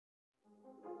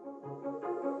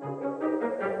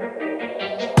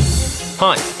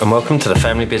Hi, and welcome to the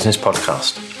Family Business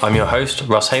Podcast. I'm your host,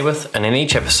 Russ Hayworth, and in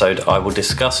each episode, I will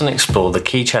discuss and explore the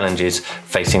key challenges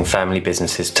facing family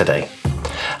businesses today.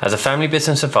 As a family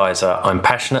business advisor, I'm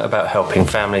passionate about helping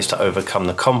families to overcome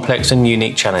the complex and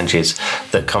unique challenges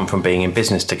that come from being in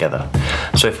business together.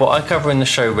 So if what I cover in the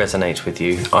show resonates with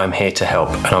you, I'm here to help,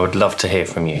 and I would love to hear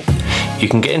from you. You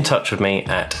can get in touch with me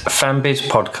at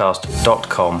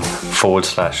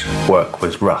fambizpodcast.com/work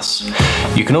with Russ.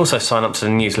 You can also sign up to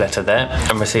the newsletter there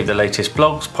and receive the latest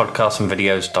blogs, podcasts and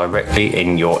videos directly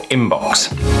in your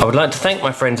inbox. I would like to thank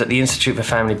my friends at the Institute for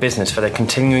Family Business for their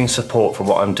continuing support for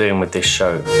what I'm doing with this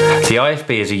show. The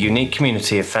IFB is a unique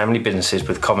community of family businesses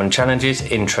with common challenges,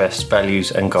 interests, values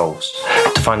and goals.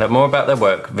 To find out more about their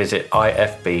work, visit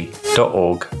ifb.org.uk.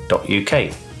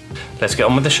 Let's get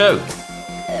on with the show.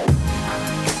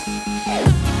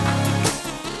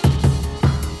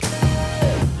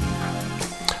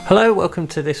 Hello, welcome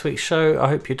to this week's show. I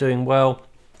hope you're doing well.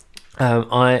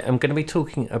 I am going to be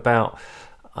talking about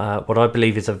what I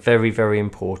believe is a very, very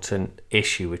important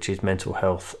issue, which is mental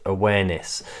health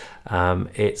awareness.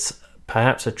 It's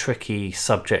perhaps a tricky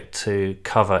subject to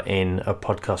cover in a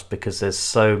podcast because there's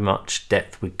so much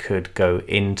depth we could go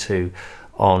into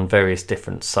on various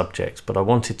different subjects, but I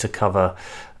wanted to cover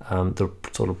the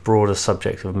sort of broader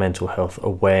subject of mental health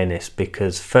awareness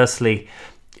because firstly,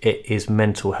 it is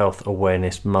Mental Health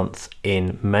Awareness Month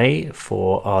in May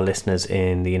for our listeners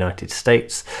in the United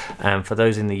States. And for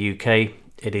those in the UK,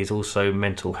 it is also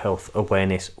Mental Health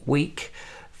Awareness Week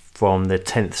from the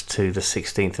 10th to the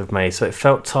 16th of May. So it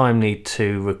felt timely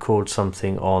to record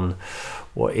something on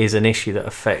what is an issue that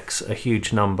affects a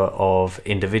huge number of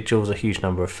individuals, a huge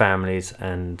number of families,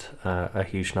 and a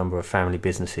huge number of family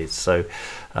businesses. So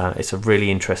it's a really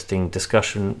interesting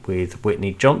discussion with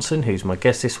Whitney Johnson, who's my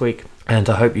guest this week, and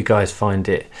I hope you guys find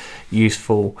it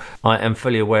useful. I am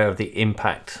fully aware of the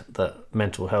impact that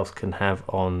mental health can have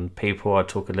on people. I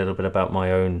talk a little bit about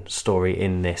my own story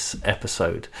in this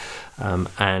episode,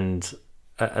 and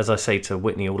as I say to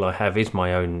Whitney, all I have is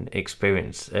my own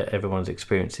experience. Everyone's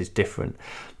experience is different.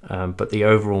 But the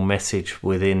overall message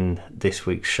within this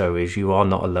week's show is you are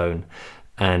not alone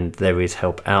and there is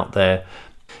help out there.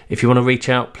 If you want to reach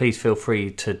out, please feel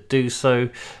free to do so.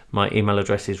 My email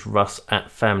address is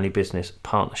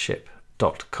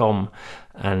russ@familybusinesspartnership.com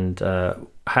and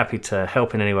happy to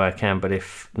help in any way I can, but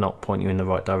if not, point you in the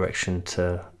right direction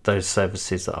to those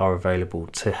services that are available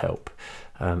to help.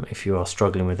 If you are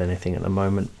struggling with anything at the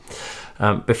moment.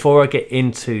 Before I get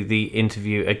into the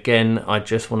interview again, I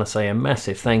just want to say a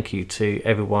massive thank you to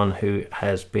everyone who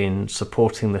has been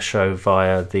supporting the show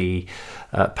via the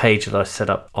page that I set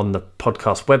up on the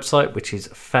podcast website, which is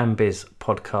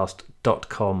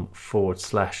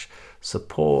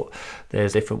fambizpodcast.com/support.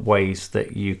 There's different ways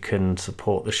that you can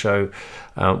support the show.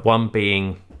 One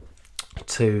being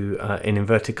to, in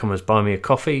inverted commas, buy me a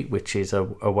coffee, which is a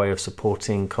way of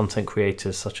supporting content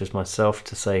creators such as myself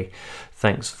to say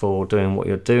thanks for doing what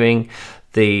you're doing.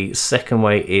 The second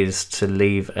way is to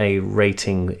leave a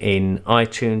rating in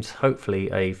iTunes, hopefully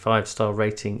a 5-star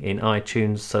rating in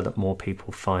iTunes so that more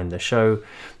people find the show.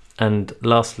 And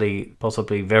lastly,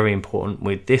 possibly very important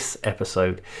with this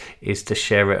episode, is to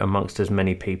share it amongst as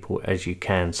many people as you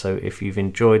can. So if you've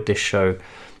enjoyed this show,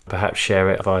 perhaps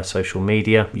share it via social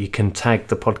media. You can tag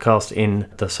the podcast in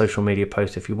the social media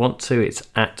post if you want to. It's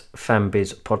at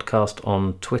FamBizPodcast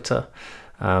on Twitter.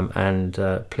 And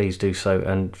please do so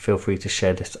and feel free to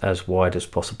share this as wide as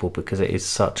possible because it is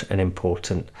such an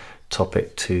important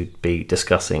topic to be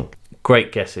discussing.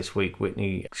 Great guest this week.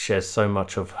 Whitney shares so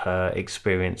much of her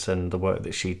experience and the work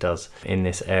that she does in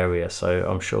this area. So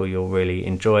I'm sure you'll really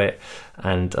enjoy it.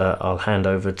 And I'll hand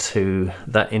over to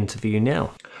that interview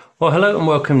now. Well, hello and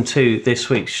welcome to this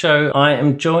week's show. I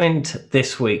am joined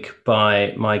this week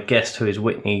by my guest, who is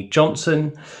Whitney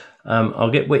Johnson.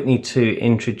 I'll get Whitney to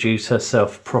introduce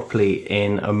herself properly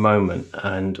in a moment.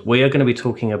 And we are going to be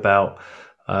talking about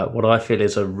what I feel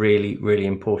is a really, really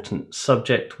important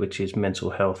subject, which is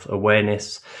mental health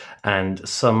awareness and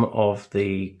some of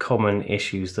the common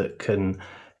issues that can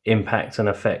impact and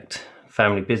affect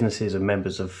family businesses and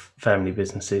members of family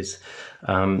businesses.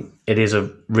 It is a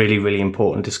really, really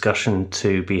important discussion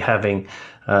to be having.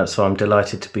 So I'm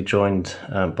delighted to be joined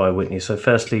by Whitney. So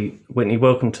firstly, Whitney,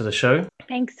 welcome to the show.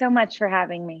 Thanks so much for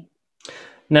having me.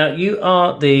 Now, you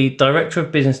are the Director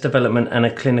of Business Development and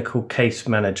a Clinical Case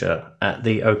Manager at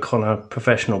the O'Connor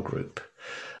Professional Group.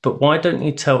 But why don't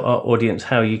you tell our audience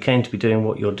how you came to be doing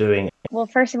what you're doing? Well,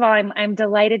 first of all, I'm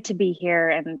delighted to be here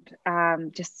and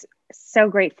just so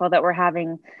grateful that we're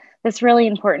having this really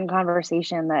important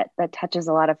conversation that touches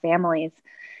a lot of families.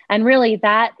 And really,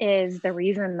 that is the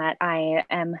reason that I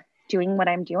am doing what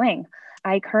I'm doing.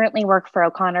 I currently work for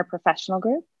O'Connor Professional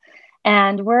Group,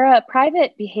 and we're a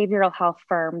private behavioral health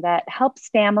firm that helps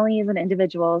families and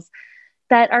individuals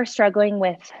that are struggling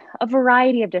with a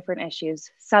variety of different issues: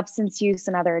 substance use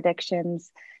and other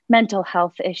addictions, mental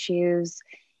health issues,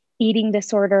 eating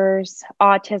disorders,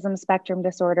 autism spectrum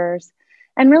disorders,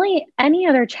 and really any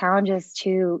other challenges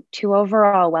to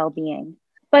overall well-being.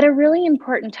 But a really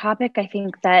important topic, I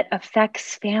think, that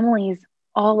affects families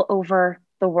all over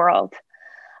the world.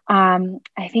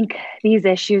 I think these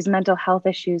issues, mental health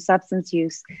issues, substance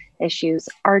use issues,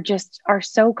 are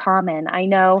so common. I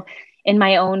know in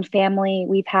my own family,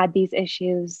 we've had these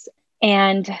issues,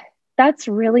 and that's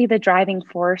really the driving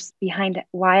force behind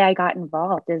why I got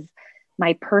involved, is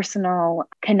my personal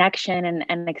connection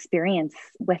and experience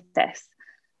with this.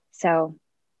 So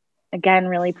again,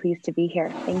 really pleased to be here.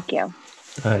 Thank you.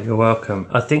 You're welcome.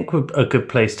 I think a good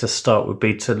place to start would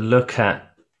be to look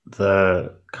at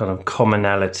the kind of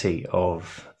commonality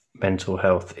of mental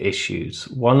health issues.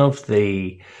 One of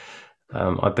the,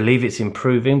 I believe it's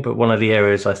improving, but one of the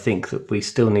areas I think that we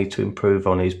still need to improve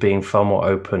on is being far more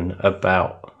open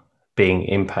about being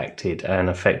impacted and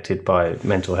affected by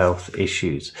mental health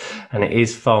issues. And it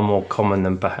is far more common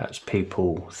than perhaps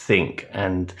people think.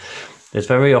 And there's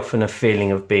very often a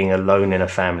feeling of being alone in a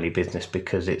family business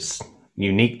because it's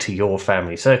unique to your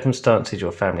family circumstances,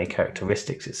 your family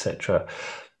characteristics, etc.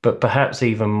 But perhaps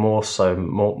even more so,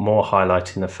 more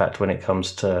highlighting the fact when it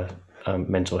comes to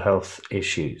mental health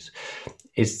issues.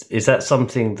 Is that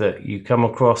something that you come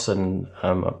across? And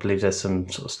I believe there's some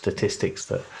sort of statistics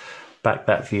that back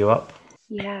that view up.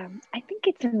 Yeah, I think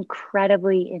it's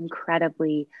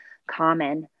incredibly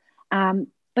common.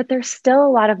 But there's still a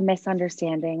lot of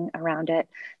misunderstanding around it.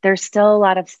 There's still a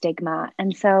lot of stigma.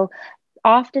 And so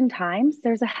oftentimes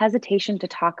there's a hesitation to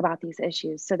talk about these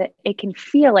issues so that it can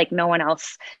feel like no one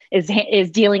else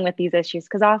is dealing with these issues,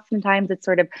 because oftentimes it's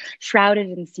sort of shrouded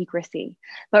in secrecy.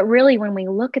 But really, when we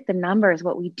look at the numbers,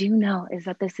 what we do know is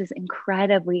that this is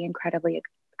incredibly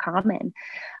common.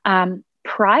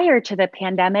 Prior to the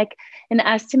pandemic, an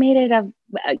estimated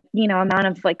amount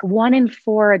of like 1 in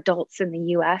 4 adults in the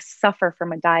US suffer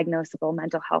from a diagnosable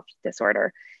mental health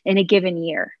disorder in a given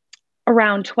year.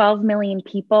 Around 12 million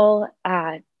people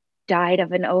died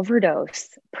of an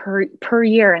overdose per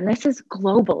year, and this is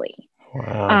globally.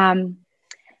 Wow.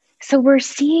 So we're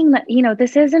seeing that,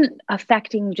 this isn't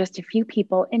affecting just a few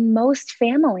people. In most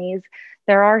families,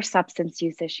 there are substance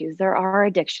use issues, there are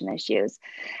addiction issues.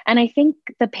 And I think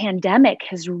the pandemic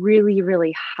has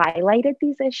really highlighted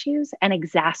these issues and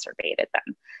exacerbated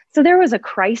them. So there was a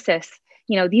crisis.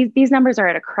 These numbers are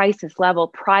at a crisis level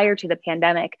prior to the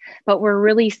pandemic, but we're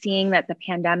really seeing that the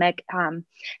pandemic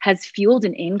has fueled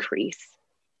an increase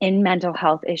in mental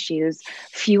health issues,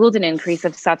 fueled an increase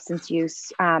of substance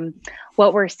use.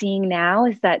 What we're seeing now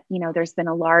is that, there's been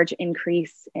a large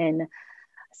increase in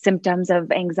symptoms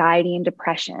of anxiety and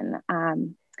depression.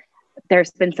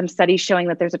 There's been some studies showing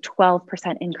that there's a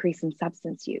 12% increase in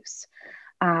substance use.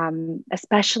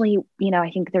 Especially,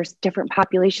 I think there's different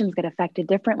populations get affected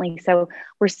differently. So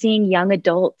we're seeing young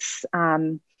adults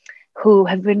who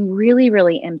have been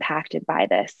really impacted by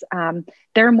this.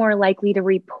 They're more likely to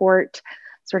report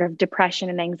sort of depression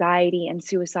and anxiety and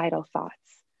suicidal thoughts.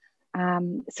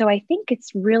 So I think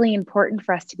it's really important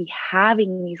for us to be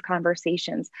having these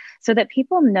conversations so that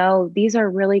people know these are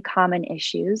really common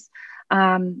issues.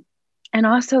 And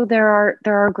also there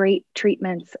are great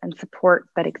treatments and support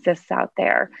that exists out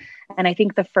there. And I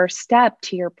think the first step,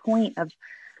 to your point of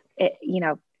it,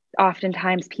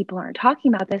 oftentimes people aren't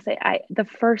talking about this. The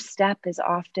first step is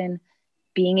often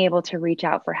being able to reach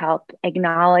out for help,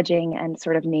 acknowledging and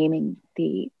sort of naming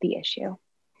the issue.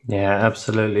 Yeah,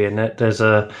 absolutely. And there's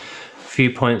a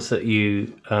few points that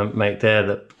you make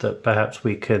there that perhaps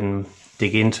we can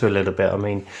dig into a little bit. I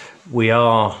mean, we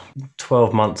are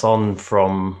 12 months on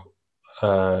from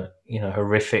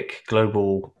horrific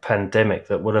global pandemic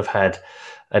that would have had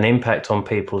an impact on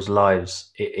people's lives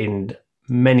in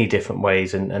many different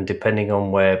ways, and depending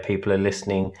on where people are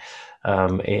listening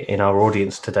in our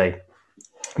audience today,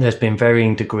 there's been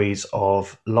varying degrees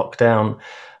of lockdown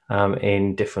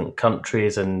in different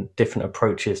countries and different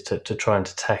approaches to trying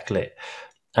to tackle it,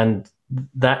 and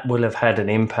that will have had an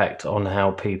impact on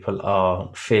how people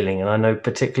are feeling. And I know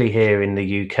particularly here in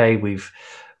the UK,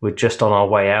 we're just on our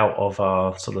way out of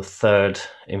our sort of third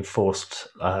enforced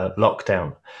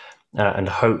lockdown. And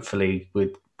hopefully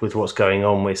with what's going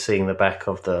on, we're seeing the back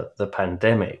of the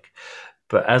pandemic.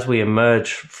 But as we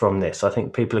emerge from this, I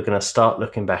think people are going to start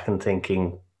looking back and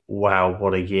thinking, wow,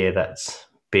 what a year that's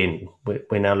been.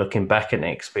 We're now looking back at an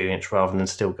experience rather than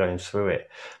still going through it,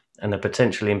 and the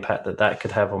potential impact that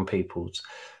could have on people's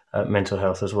mental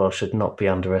health as well should not be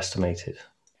underestimated.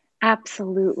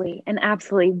 Absolutely. And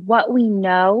absolutely. What we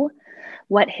know,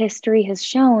 what history has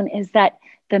shown is that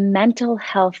the mental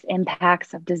health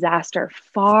impacts of disaster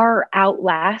far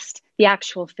outlast the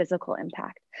actual physical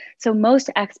impact. So most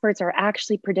experts are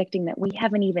actually predicting that we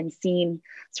haven't even seen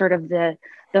sort of the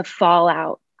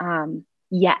fallout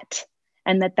yet,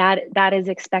 and that is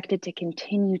expected to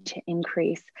continue to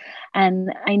increase.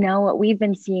 And I know what we've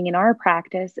been seeing in our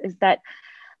practice is that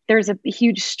there's a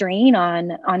huge strain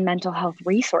on mental health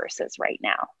resources right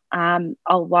now.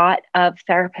 A lot of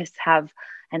therapists have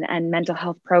and mental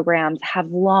health programs have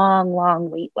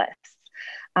long wait lists.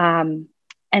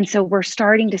 And so we're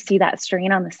starting to see that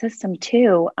strain on the system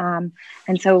too. And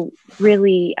so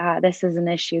really, this is an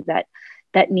issue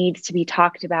that needs to be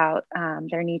talked about.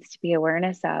 There needs to be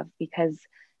awareness of, because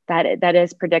that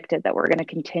is predicted that we're going to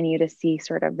continue to see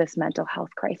sort of this mental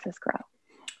health crisis grow.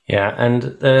 Yeah, and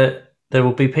there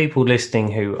will be people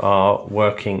listening who are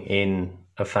working in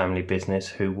a family business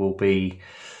who will be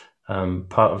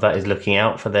part of that is looking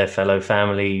out for their fellow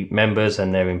family members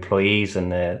and their employees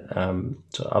and their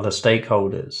other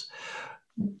stakeholders.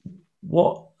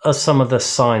 What are some of the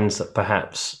signs that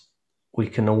perhaps we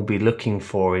can all be looking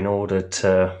for in order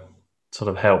to sort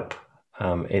of help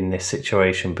in this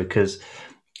situation? Because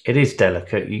it is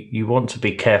delicate. You want to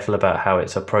be careful about how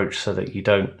it's approached so that you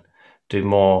don't do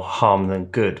more harm than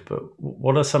good. But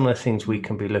what are some of the things we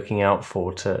can be looking out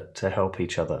for to help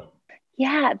each other?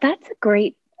 Yeah, that's a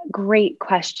great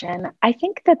question. I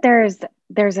think that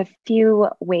there's a few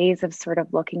ways of sort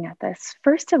of looking at this.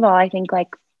 First of all, I think like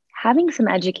having some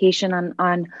education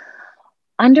on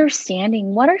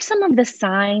understanding what are some of the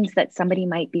signs that somebody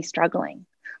might be struggling.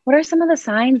 What are some of the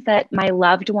signs that my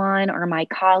loved one or my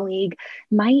colleague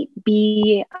might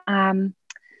be,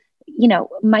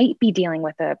 might be dealing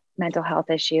with a mental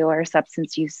health issue or a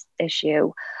substance use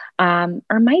issue,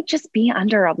 or might just be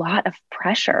under a lot of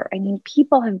pressure. I mean,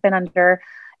 people have been under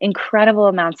incredible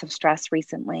amounts of stress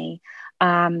recently.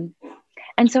 And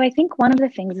so I think one of the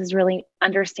things is really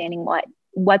understanding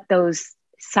what those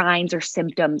signs or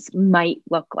symptoms might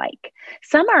look like.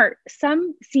 Some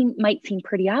might seem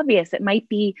pretty obvious. It might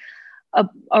be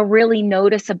a really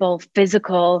noticeable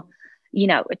physical,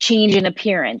 a change in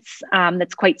appearance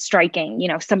that's quite striking.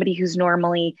 Somebody who's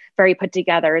normally very put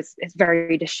together is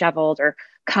very disheveled, or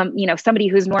somebody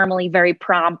who's normally very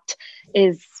prompt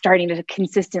is starting to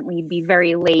consistently be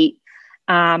very late,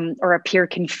 or appear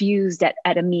confused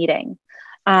at a meeting.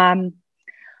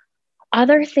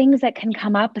 Other things that can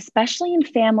come up, especially in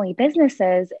family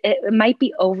businesses, it might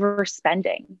be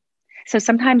overspending. So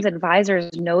sometimes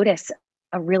advisors notice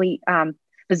a really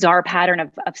bizarre pattern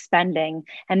of spending,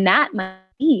 and that might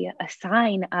be a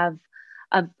sign of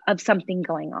something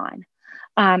going on.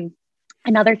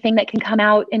 Another thing that can come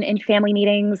out in family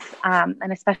meetings,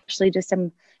 and especially just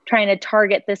I'm trying to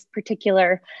target this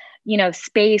particular,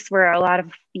 space where a lot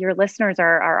of your listeners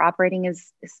are operating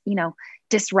is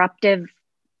disruptive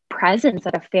presence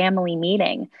at a family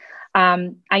meeting.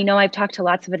 I know I've talked to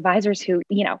lots of advisors who,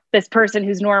 this person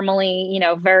who's normally,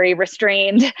 very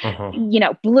restrained,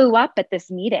 blew up at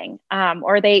this meeting,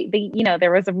 or they,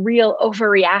 there was a real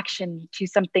overreaction to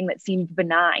something that seemed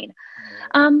benign.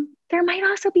 There might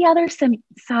also be other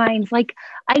signs like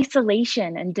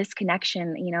isolation and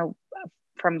disconnection,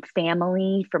 from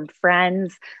family, from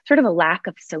friends, sort of a lack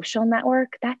of social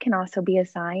network. That can also be a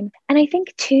sign. And I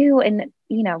think too, an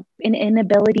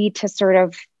inability to sort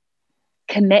of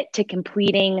commit to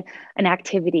completing an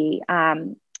activity,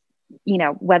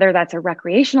 whether that's a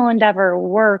recreational endeavor,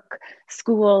 work,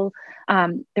 school,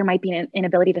 there might be an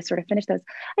inability to sort of finish those.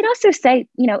 I'd also say,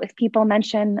 if people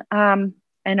mention an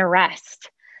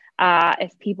arrest,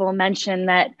 if people mention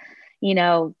that,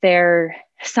 their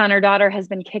son or daughter has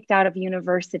been kicked out of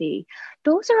university,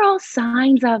 those are all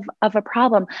signs of a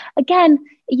problem. Again,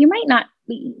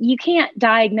 you can't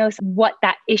diagnose what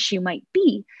that issue might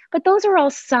be, but those are all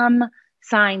some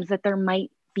signs that there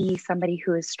might be somebody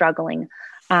who is struggling,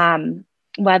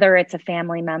 whether it's a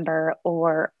family member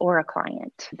or a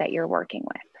client that you're working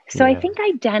with. So yeah. I think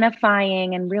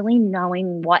identifying and really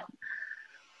knowing what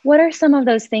are some of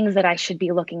those things that I should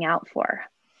be looking out for.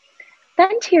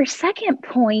 Then to your second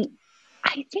point,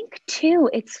 I think too,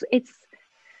 it's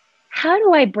how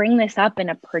do I bring this up in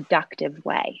a productive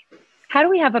way? How do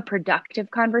we have a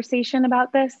productive conversation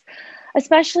about this?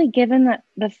 Especially given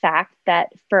the fact that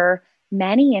for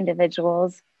many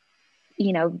individuals,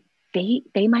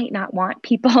 they might not want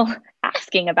people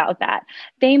asking about that.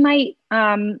 They might,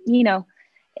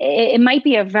 it might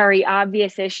be a very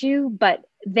obvious issue, but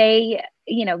they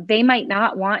might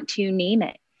not want to name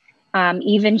it,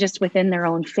 even just within their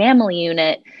own family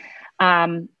unit.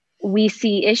 we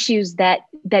see issues that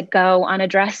go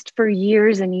unaddressed for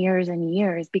years and years and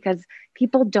years because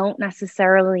people don't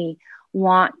necessarily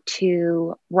want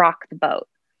to rock the boat.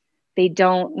 They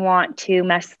don't want to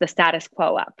mess the status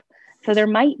quo up. So there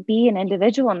might be an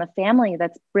individual in the family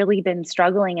that's really been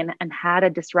struggling and had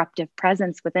a disruptive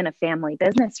presence within a family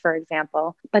business, for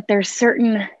example, but there's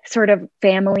certain sort of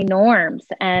family norms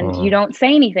and you don't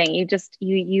say anything. You just,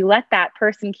 you let that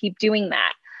person keep doing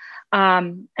that.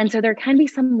 And so there can be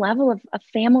some level of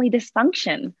family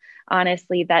dysfunction,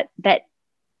 honestly, that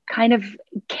kind of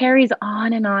carries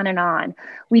on and on and on.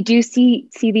 We do see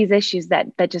these issues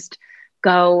that just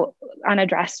go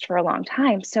unaddressed for a long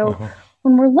time. So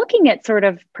when we're looking at sort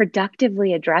of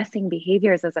productively addressing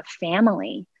behaviors as a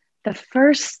family, the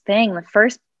first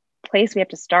place we have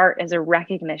to start is a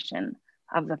recognition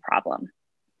of the problem,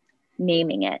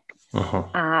 naming it.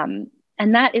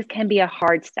 And that can be a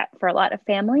hard step for a lot of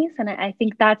families. And I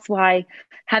think that's why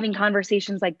having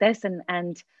conversations like this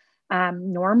and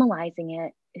normalizing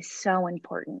it is so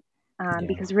important,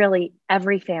 because really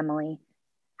every family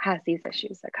has these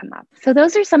issues that come up. So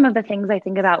those are some of the things I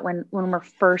think about when we're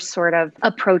first sort of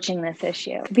approaching this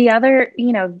issue. The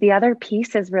other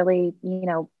piece is really,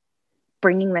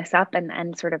 bringing this up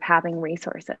and sort of having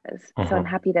resources. So I'm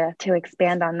happy to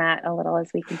expand on that a little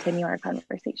as we continue our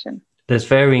conversation. There's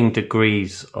varying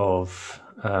degrees of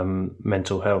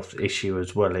mental health issue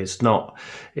as well. It's not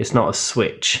a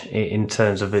switch in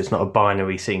terms of, it's not a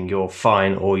binary thing. You're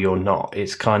fine or you're not.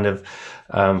 It's kind of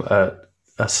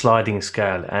a sliding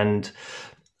scale. And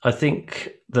I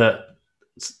think that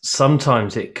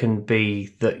sometimes it can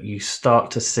be that you start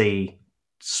to see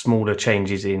smaller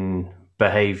changes in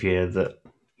behavior that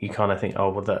you kind of think, oh,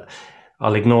 well, that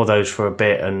I'll ignore those for a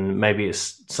bit and maybe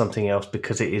it's something else,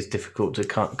 because it is difficult to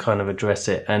kind of address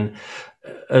it. And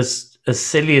as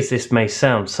silly as this may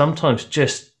sound, sometimes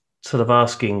just sort of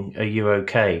asking, are you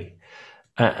okay?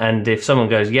 And if someone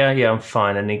goes, yeah, I'm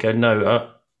fine. And you go,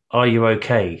 no, are you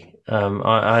okay?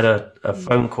 I had a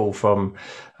phone call from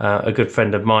a good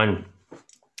friend of mine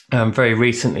very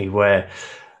recently where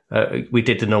we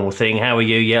did the normal thing. How are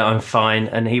you? Yeah, I'm fine.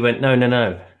 And he went,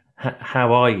 no.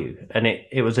 How are you? And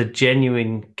it was a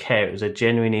genuine care. It was a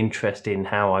genuine interest in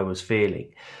how I was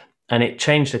feeling. And it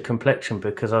changed the complexion,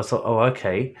 because I thought, oh,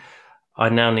 okay, I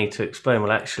now need to explain,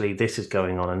 well, actually, this is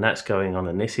going on and that's going on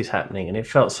and this is happening. And it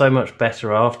felt so much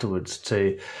better afterwards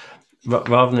to,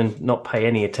 rather than not pay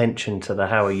any attention to the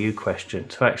how are you question,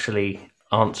 to actually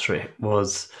answer it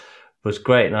was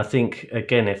great. And I think,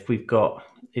 again, if we've got,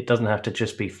 it doesn't have to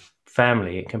just be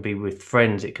family, it can be with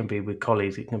friends, it can be with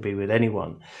colleagues, it can be with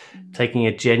anyone. Taking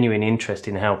a genuine interest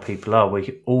in how people are.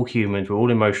 We're all humans, we're all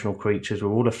emotional creatures,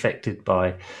 we're all affected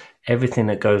by everything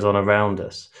that goes on around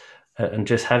us. And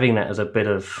just having that as a bit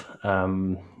of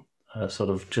sort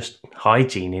of just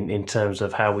hygiene in terms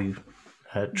of how we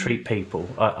treat people,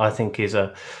 I think is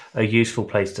a useful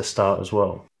place to start as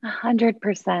well.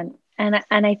 100%. And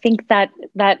I think that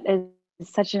is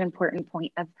such an important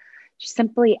point of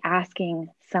simply asking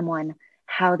someone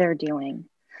how they're doing.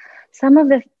 Some of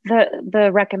the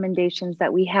recommendations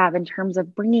that we have in terms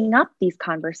of bringing up these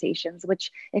conversations,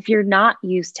 which if you're not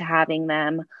used to having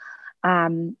them,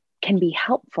 can be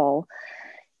helpful,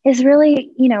 is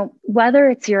really,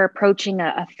 whether it's you're approaching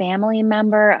a family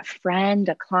member, a friend,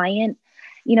 a client,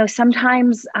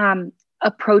 sometimes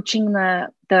approaching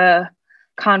the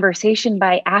conversation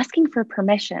by asking for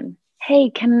permission. Hey,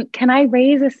 can I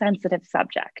raise a sensitive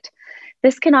subject?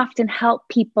 This can often help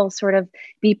people sort of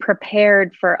be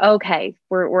prepared for, okay,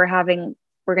 we're going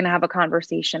to have a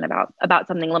conversation about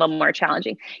something a little more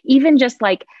challenging. Even just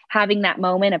like having that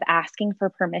moment of asking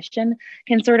for permission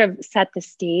can sort of set the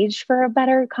stage for a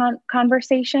better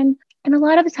conversation. And a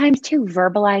lot of the times too,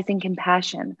 verbalizing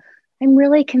compassion. I'm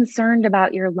really concerned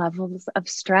about your levels of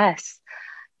stress.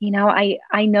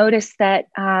 I noticed that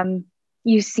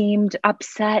you seemed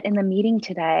upset in the meeting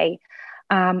today.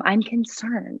 I'm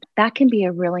concerned. That can be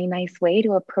a really nice way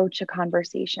to approach a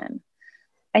conversation.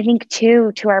 I think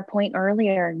too, to our point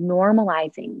earlier,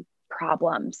 normalizing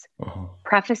problems,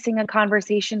 prefacing a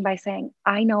conversation by saying,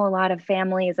 I know a lot of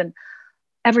families and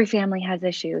every family has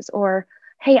issues, or,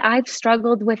 hey, I've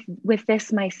struggled with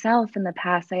this myself in the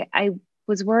past. I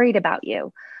was worried about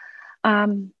you.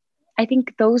 I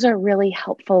think those are really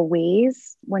helpful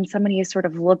ways when somebody is sort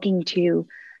of looking to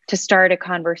start a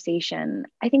conversation.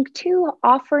 I think too,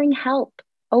 offering help,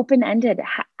 open-ended.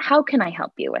 How can I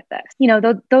help you with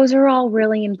this? Those are all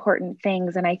really important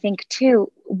things. And I think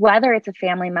too, whether it's a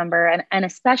family member and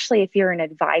especially if you're an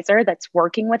advisor that's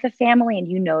working with a family and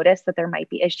you notice that there might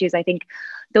be issues, I think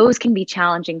those can be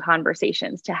challenging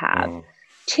conversations to have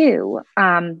too,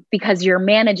 because you're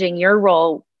managing your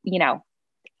role you know,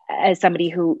 as somebody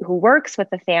who works with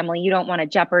the family, you don't want to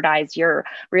jeopardize your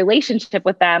relationship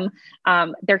with them.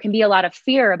 There can be a lot of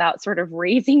fear about sort of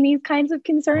raising these kinds of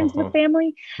concerns with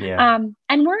family. Yeah.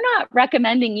 And we're not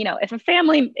recommending, you know, if a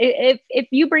family, if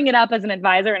you bring it up as an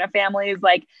advisor and a family is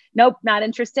like, nope, not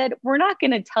interested, we're not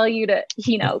going to tell you to,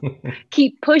 you know,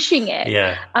 keep pushing it.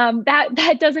 Yeah.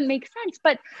 That doesn't make sense.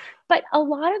 But a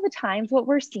lot of the times what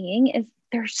we're seeing is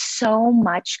there's so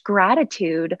much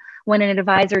gratitude when an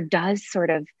advisor does sort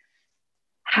of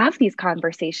have these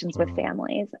conversations with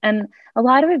families. And a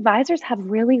lot of advisors have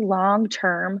really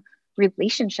long-term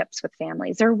relationships with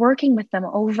families. They're working with them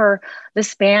over the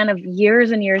span of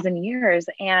years and years and years.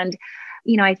 And,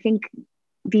 you know, I think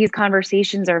these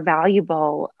conversations are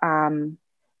valuable, and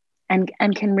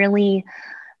can really,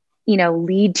 you know,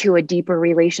 lead to a deeper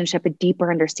relationship, a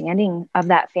deeper understanding of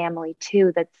that family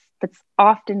too. That's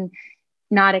often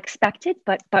not expected,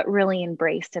 but really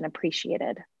embraced and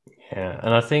appreciated. Yeah,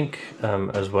 and I think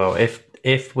as well,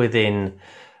 if within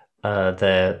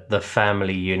the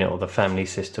family unit or the family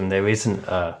system, there isn't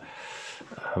a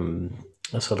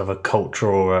sort of a culture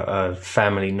or a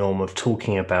family norm of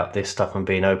talking about this stuff and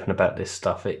being open about this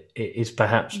stuff, it is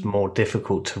perhaps more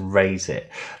difficult to raise it.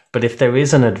 But if there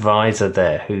is an advisor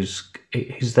there who's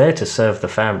there to serve the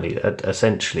family,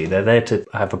 essentially, they're there to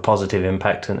have a positive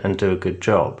impact and do a good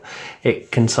job,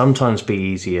 it can sometimes be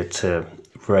easier to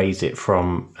raise it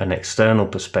from an external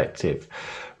perspective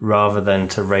rather than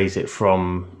to raise it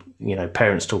from, you know,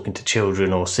 parents talking to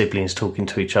children or siblings talking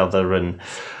to each other. And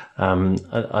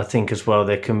I think as well,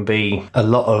 there can be a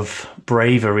lot of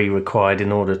bravery required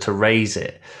in order to raise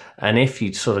it. And if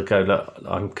you sort of go, look,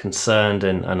 I'm concerned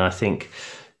and I think,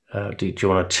 do you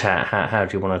want to chat? How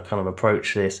do you want to kind of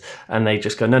approach this? And they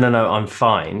just go, no, I'm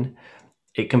fine.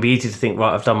 It can be easy to think,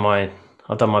 right, I've done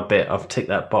my bit, I've ticked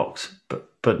that box,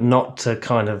 but not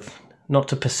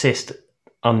to persist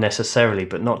unnecessarily,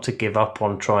 but not to give up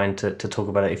on trying to talk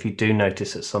about it if you do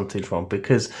notice that something's wrong.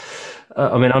 Because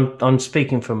I mean, I'm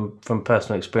speaking from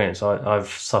personal experience. I've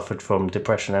suffered from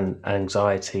depression and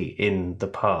anxiety in the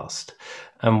past.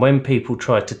 And when people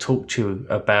try to talk to you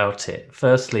about it,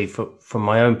 firstly, from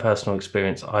my own personal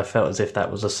experience, I felt as if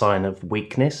that was a sign of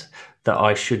weakness, that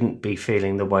I shouldn't be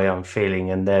feeling the way I'm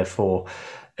feeling, and therefore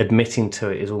admitting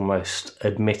to it is almost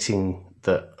admitting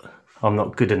that I'm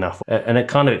not good enough. And it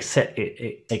kind of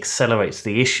it accelerates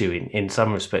the issue in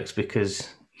some respects, because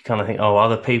you kind of think, oh,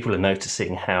 other people are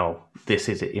noticing how this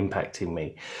is impacting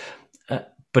me.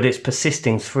 But it's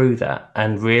persisting through that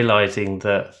and realizing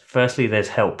that, firstly, there's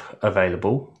help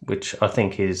available, which I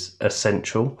think is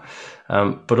essential,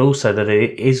 but also that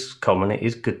it is common. It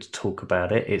is good to talk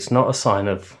about it. It's not a sign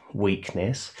of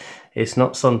weakness. It's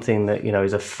not something that, you know,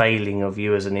 is a failing of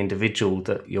you as an individual,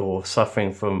 that you're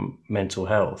suffering from mental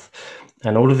health.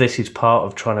 And all of this is part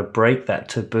of trying to break that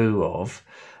taboo of,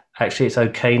 actually, it's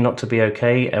okay not to be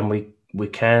okay, and we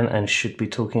can and should be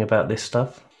talking about this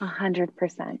stuff.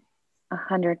 100%.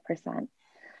 100%.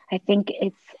 I think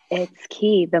it's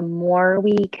key. The more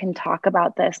we can talk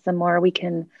about this, the more we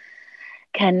can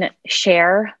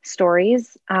share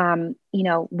stories, you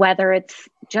know, whether it's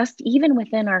just even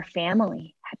within our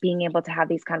family, being able to have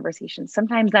these conversations.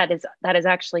 Sometimes that is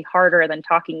actually harder than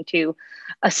talking to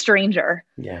a stranger.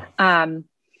 Yeah.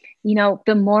 You know,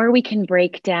 the more we can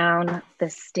break down the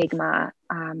stigma,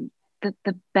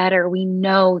 the better. We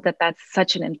know that that's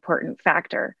such an important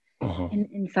factor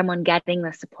in someone getting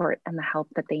the support and the help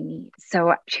that they need.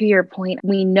 So to your point,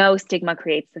 we know stigma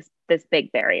creates this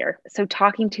big barrier. So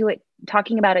talking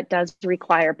about it does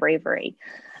require bravery.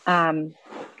 And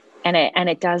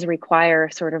it does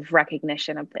require sort of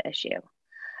recognition of the issue.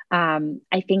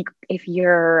 I think if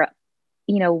you're,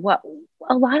 you know, what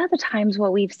a lot of the times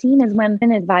what we've seen is when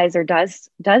an advisor does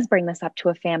bring this up to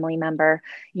a family member,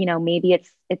 you know, maybe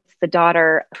it's the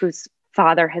daughter whose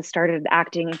father has started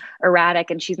acting erratic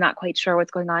and she's not quite sure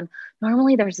what's going on.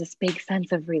 Normally there's this big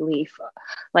sense of relief.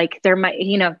 Like there might,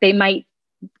 you know, they might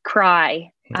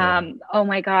cry. Oh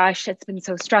my gosh, it's been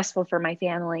so stressful for my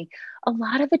family. A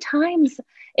lot of the times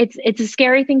it's a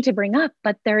scary thing to bring up,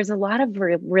 but there's a lot of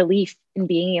relief in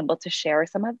being able to share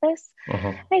some of this.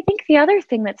 I think the other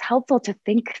thing that's helpful to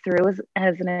think through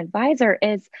as an advisor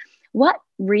is, what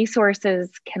resources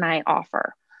can I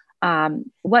offer?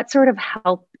 What sort of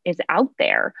help is out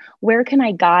there? Where can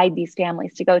I guide these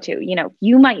families to go to? You know,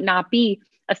 you might not be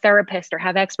a therapist or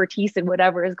have expertise in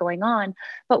whatever is going on,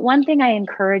 but one thing I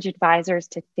encourage advisors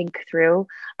to think through,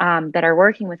 that are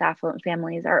working with affluent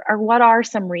families, are what are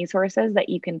some resources that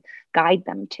you can guide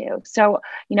them to. So,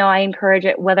 you know, I encourage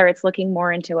it, whether it's looking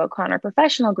more into a Connor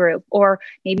professional group, or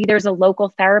maybe there's a local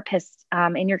therapist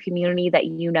in your community that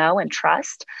you know and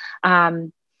trust.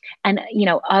 and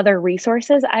other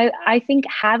resources. I think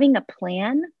having a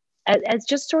plan as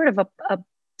just sort of a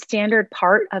standard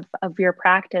part of your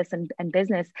practice and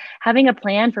business, having a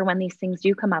plan for when these things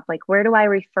do come up, like where do I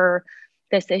refer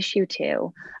this issue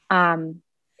to,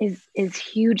 is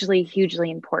hugely, hugely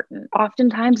important.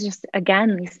 Oftentimes, just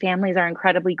again, these families are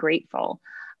incredibly grateful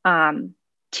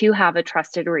to have a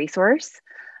trusted resource,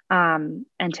 and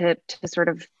to sort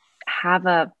of have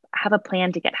a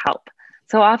plan to get help.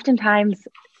 So oftentimes,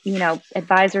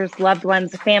 advisors, loved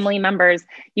ones, family members,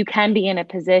 you can be in a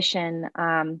position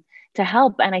to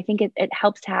help. And I think it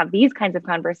helps to have these kinds of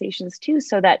conversations too,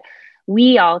 so that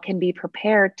we all can be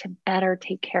prepared to better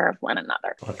take care of one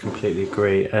another. I completely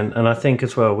agree. And I think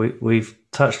as well, we've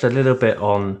touched a little bit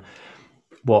on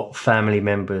what family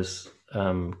members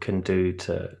can do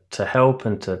to help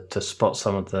and to spot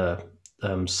some of the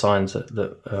signs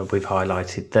that we've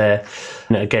highlighted there.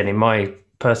 And again, in my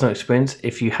personal experience,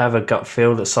 if you have a gut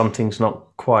feel that something's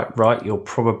not quite right, you're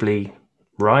probably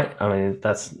right. I mean,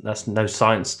 that's no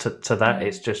science to that.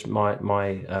 It's just my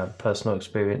personal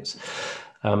experience.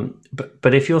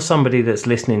 But if you're somebody that's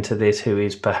listening to this who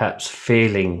is perhaps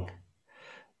feeling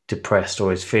depressed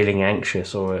or is feeling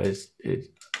anxious or is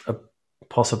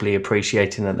possibly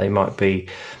appreciating that they might be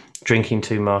drinking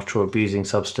too much or abusing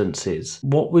substances,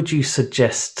 what would you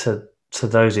suggest to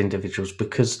those individuals?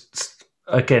 Because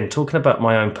again, talking about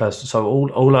my own personal, so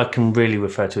all I can really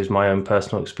refer to is my own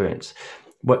personal experience.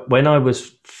 When I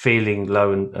was feeling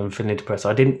low and feeling depressed,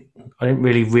 I didn't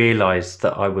really realize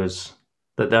that I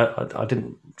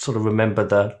didn't sort of remember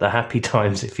the happy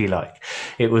times, if you like.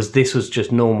 This was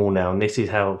just normal now, and this is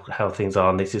how things are,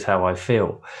 and this is how I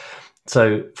feel.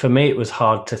 So for me, it was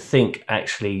hard to think,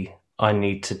 actually, I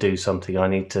need to do something. I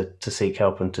need to seek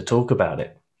help and to talk about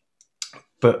it.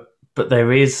 But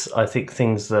there is, I think,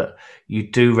 things that you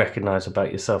do recognize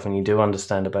about yourself and you do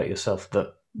understand about yourself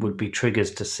that would be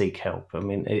triggers to seek help. I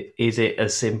mean, is it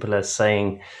as simple as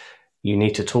saying you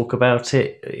need to talk about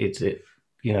it? Is it,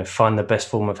 find the best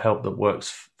form of help that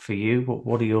works for you?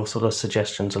 What are your sort of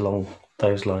suggestions along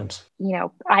those lines?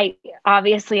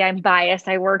 I'm biased.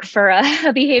 I work for a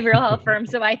behavioral health firm,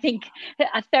 so I think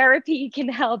a therapy can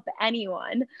help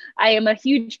anyone. I am a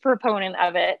huge proponent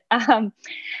of it.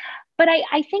 But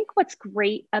I think what's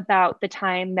great about the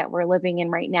time that we're living in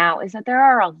right now is that there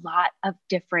are a lot of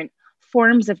different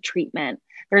forms of treatment.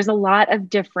 There's a lot of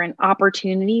different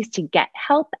opportunities to get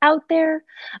help out there.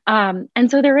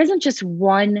 And so there isn't just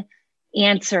one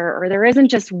answer, or there isn't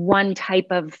just one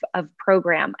type of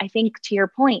program. I think, to your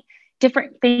point,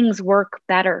 different things work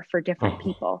better for different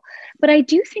people. But I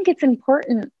do think it's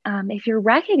important, if you're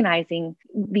recognizing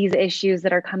these issues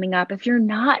that are coming up, if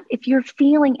you're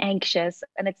feeling anxious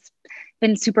and it's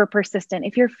been super persistent,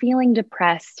 if you're feeling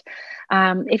depressed,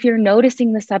 if you're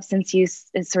noticing the substance use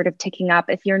is sort of ticking up,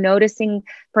 if you're noticing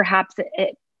perhaps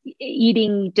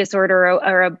eating disorder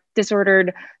or a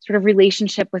disordered sort of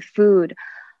relationship with food,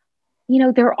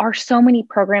 there are so many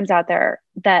programs out there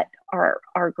that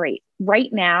are great.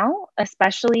 Right now,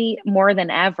 especially more than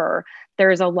ever,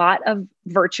 there's a lot of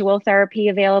virtual therapy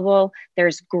available.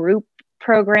 There's group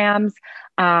programs.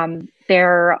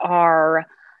 There are,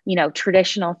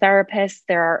 traditional therapists.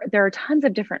 There are tons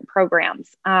of different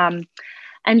programs. And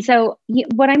so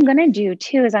what I'm going to do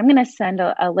too is I'm going to send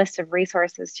a list of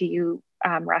resources to you,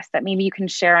 Russ, that maybe you can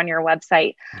share on your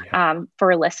website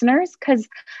for listeners. Because,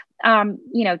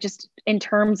 just in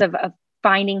terms of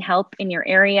finding help in your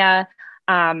area,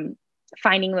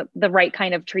 finding the right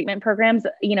kind of treatment programs,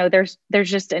 there's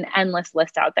just an endless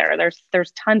list out there.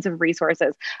 There's tons of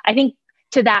resources. I think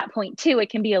to that point too, it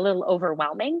can be a little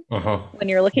overwhelming when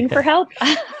you're looking for help.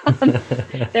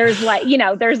 There's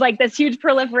like this huge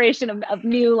proliferation of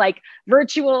new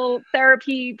virtual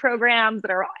therapy programs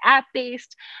that are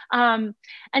app-based. And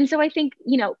so I think,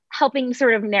 helping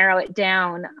sort of narrow it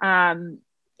down,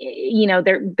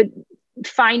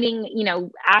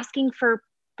 asking for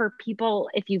people,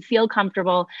 if you feel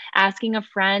comfortable, asking a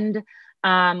friend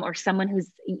or someone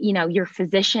who's, your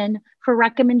physician for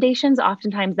recommendations.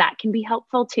 Oftentimes that can be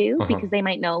helpful too, because they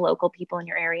might know local people in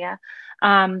your area.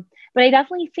 But I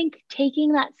definitely think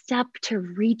taking that step to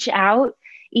reach out,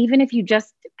 even if you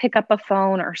just pick up a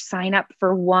phone or sign up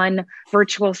for one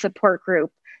virtual support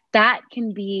group, that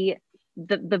can be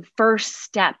the first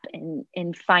step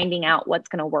in finding out what's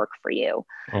going to work for you.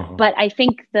 But I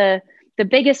think the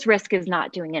biggest risk is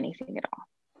not doing anything at all.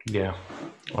 Yeah,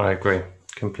 I agree.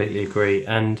 Completely agree.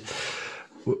 And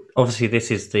obviously this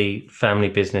is the Family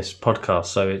Business Podcast,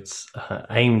 so it's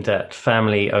aimed at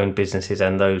family-owned businesses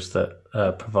and those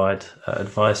that provide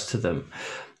advice to them.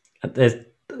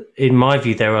 In my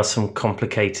view, there are some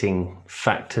complicating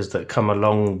factors that come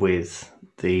along with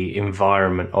the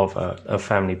environment of a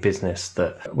family business,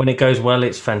 that when it goes well,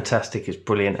 it's fantastic, it's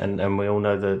brilliant, and we all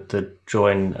know the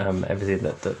joy and everything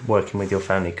that working with your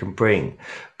family can bring.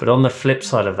 But on the flip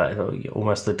side of that,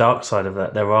 almost the dark side of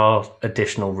that, there are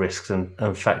additional risks and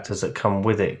factors that come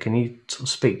with it. Can you sort of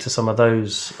speak to some of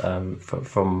those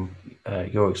from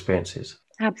your experiences?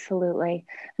 Absolutely.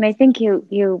 And I think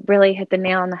you really hit the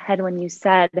nail on the head when you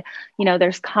said,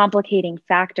 there's complicating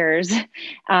factors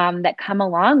that come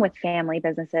along with family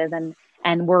businesses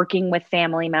and working with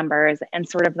family members, and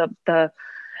sort of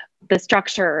the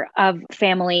structure of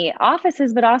family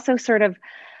offices, but also sort of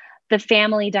the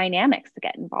family dynamics that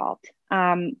get involved.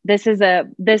 This is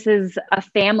a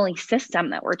family system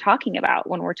that we're talking about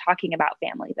when we're talking about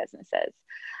family businesses.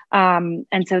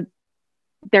 And so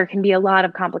there can be a lot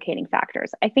of complicating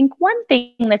factors. I think one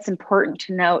thing that's important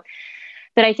to note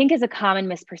that I think is a common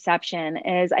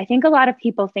misperception is I think a lot of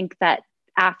people think that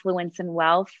affluence and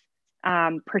wealth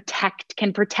can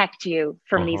protect you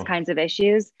from these kinds of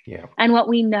issues. Yeah. And what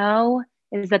we know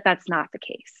is that that's not the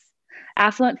case.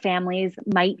 Affluent families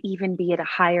might even be at a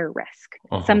higher risk.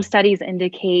 Some studies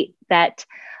indicate that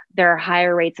there are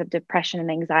higher rates of depression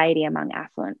and anxiety among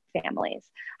affluent families,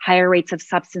 higher rates of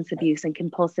substance abuse and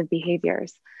compulsive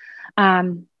behaviors.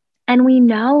 And we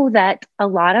know that a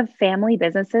lot of family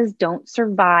businesses don't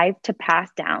survive to pass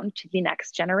down to the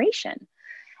next generation.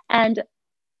 And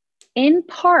in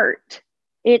part,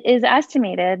 it is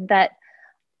estimated that,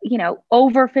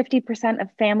 over 50% of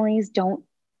families don't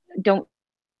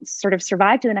sort of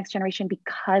survive to the next generation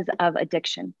because of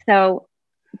addiction. So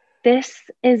this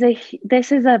is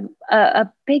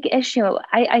a big issue.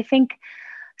 I think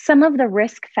some of the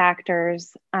risk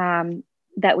factors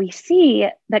that we see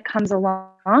that comes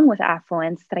along with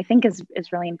affluence that I think is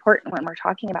really important when we're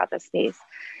talking about this space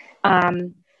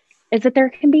is that there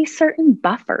can be certain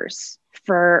buffers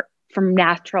from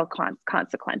natural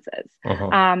consequences.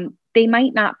 They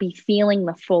might not be feeling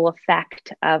the full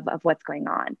effect of what's going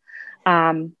on.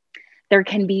 There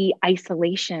can be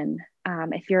isolation.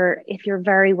 If you're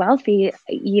very wealthy,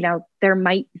 there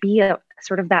might be a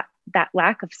sort of that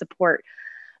lack of support.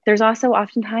 There's also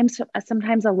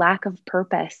sometimes a lack of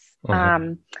purpose.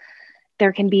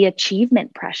 There can be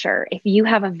achievement pressure. If you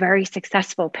have a very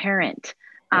successful parent,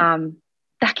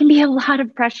 that can be a lot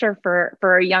of pressure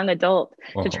for a young adult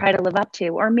to try to live up to.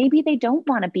 Or maybe they don't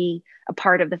want to be a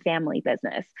part of the family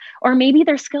business, or maybe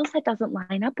their skill set doesn't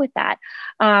line up with that.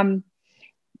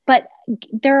 But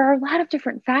there are a lot of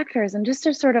different factors, and just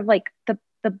to sort of like the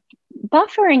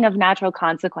buffering of natural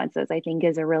consequences, I think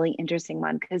is a really interesting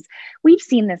one, because we've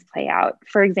seen this play out.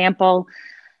 For example,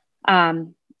 a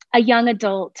young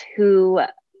adult who,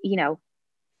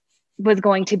 was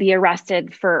going to be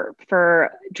arrested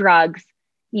for drugs,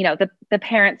 the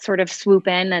parents sort of swoop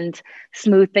in and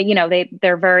smooth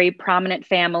they're very prominent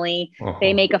family.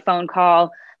 They make a phone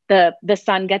call. The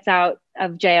son gets out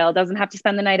of jail, doesn't have to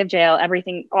spend the night of jail.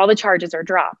 All the charges are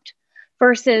dropped,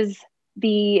 versus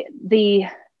the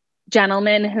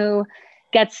gentleman who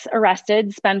gets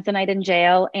arrested, spends the night in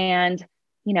jail, and,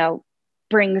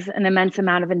 brings an immense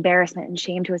amount of embarrassment and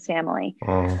shame to his family.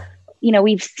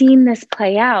 We've seen this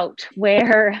play out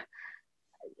where,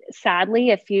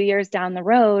 sadly, a few years down the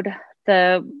road,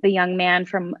 the young man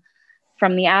from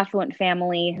the affluent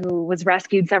family who was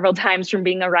rescued several times from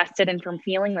being arrested and from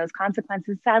feeling those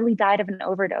consequences sadly died of an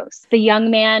overdose. The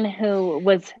young man who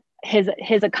was his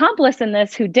accomplice in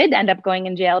this, who did end up going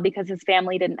in jail because his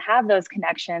family didn't have those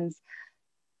connections,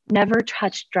 never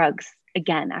touched drugs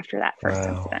again after that first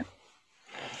incident.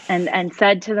 And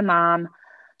said to the mom,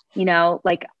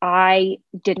 I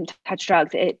didn't touch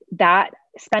drugs. That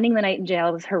spending the night in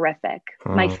jail was horrific.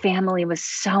 My family was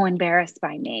so embarrassed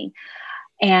by me.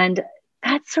 And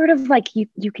that's sort of like,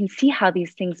 you can see how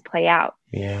these things play out.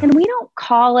 Yeah. And we don't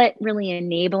call it really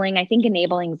enabling. I think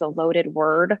enabling is a loaded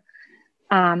word.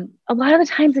 A lot of the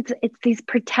times it's these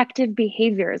protective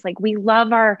behaviors. Like we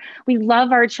love our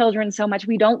children so much.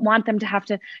 We don't want them to have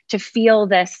to feel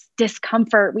this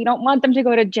discomfort. We don't want them to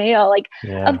go to jail.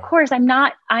 Of course, I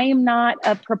am not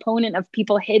a proponent of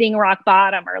people hitting rock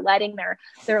bottom or letting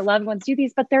their loved ones do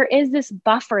these, but there is this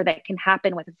buffer that can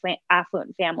happen with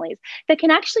affluent families that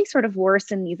can actually sort of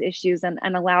worsen these issues and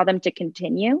allow them to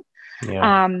continue.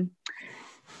 Yeah.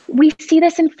 We see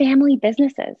this in family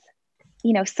businesses.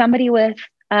 Somebody with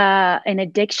an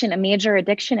addiction, a major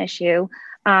addiction issue,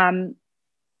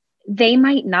 they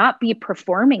might not be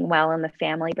performing well in the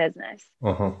family business,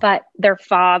 but their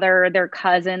father, their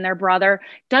cousin, their brother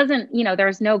doesn't,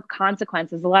 there's no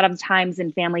consequences. A lot of times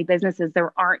in family businesses,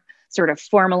 there aren't sort of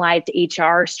formalized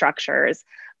HR structures,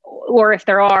 or if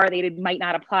there are, they might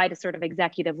not apply to sort of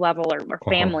executive level or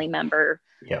family member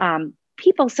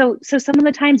people. So some of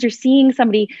the times you're seeing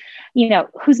somebody,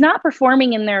 who's not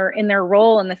performing in their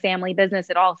role in the family business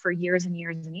at all for years and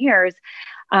years and years,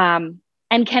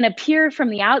 and can appear from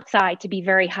the outside to be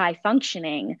very high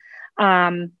functioning,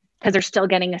 because they're still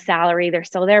getting a salary, they're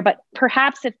still there. But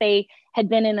perhaps if they had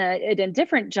been in a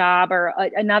different job or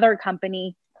another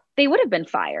company, they would have been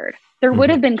fired. There would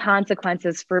have been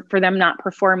consequences for them not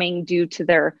performing due to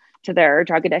their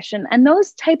drug addiction. And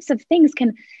those types of things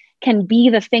can be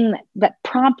the thing that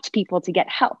prompt people to get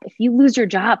help. If you lose your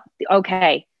job,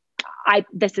 okay,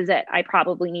 this is it. I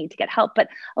probably need to get help. But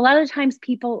a lot of times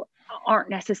people aren't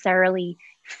necessarily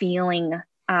feeling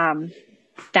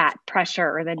that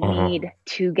pressure or the need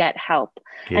to get help.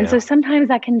 Yeah. And so sometimes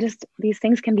these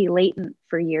things can be latent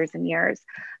for years and years,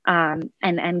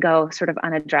 and go sort of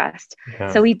unaddressed.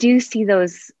 Yeah. So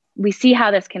we see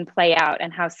how this can play out,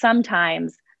 and how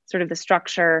sometimes sort of the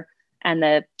structure and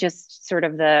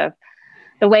the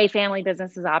way family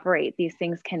businesses operate, these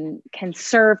things can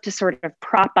serve to sort of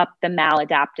prop up the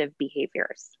maladaptive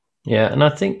behaviors. Yeah, and I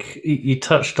think you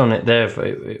touched on it there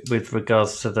with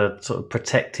regards to the sort of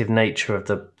protective nature of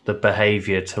the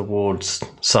behaviour towards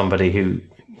somebody who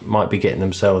might be getting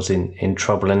themselves in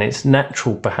trouble. And it's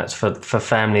natural perhaps for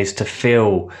families to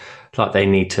feel like they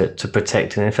need to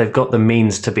protect. And if they've got the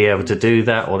means to be able to do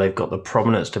that, or they've got the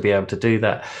prominence to be able to do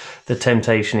that, the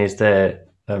temptation is there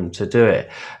to do it.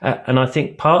 And I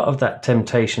think part of that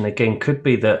temptation, again, could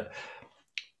be that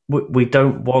we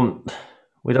don't want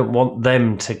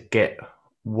them to get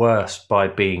worse by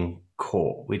being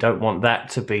caught. We don't want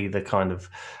that to be the kind of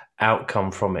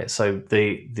outcome from it. So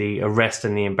the arrest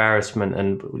and the embarrassment,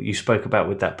 and you spoke about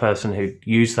with that person who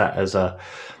used that as a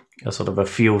sort of a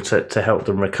fuel to help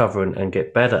them recover and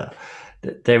get better.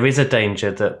 There is a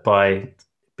danger that by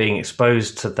being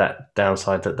exposed to that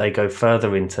downside, that they go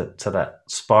further into that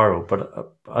spiral.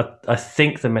 But I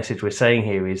think the message we're saying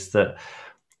here is that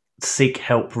seek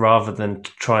help rather than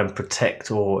try and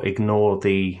protect or ignore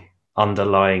the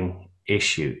underlying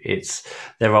issue.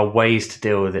 There are ways to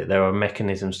deal with it, there are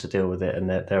mechanisms to deal with it, and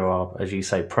there are, as you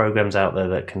say, programs out there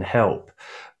that can help.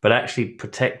 But actually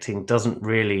protecting doesn't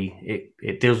really,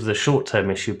 it deals with a short-term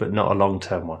issue, but not a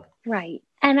long-term one. Right.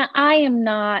 And I am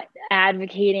not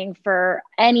advocating for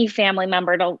any family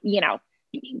member to,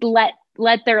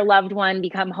 let their loved one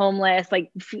become homeless.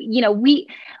 Like, we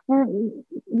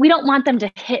don't want them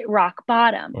to hit rock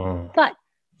bottom, but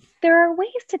there are ways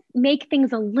to make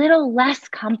things a little less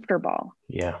comfortable.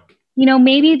 Yeah.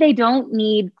 Maybe they don't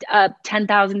need a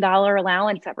 $10,000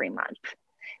 allowance every month.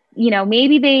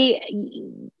 Maybe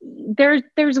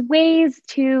there's ways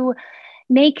to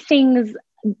make things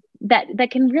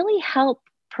that can really help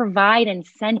provide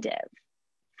incentive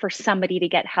for somebody to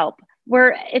get help.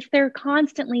 Where if they're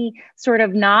constantly sort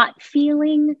of not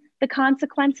feeling the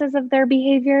consequences of their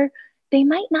behavior, they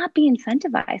might not be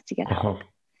incentivized to get help.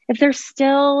 If they're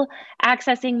still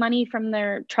accessing money from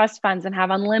their trust funds and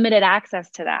have unlimited access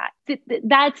to that,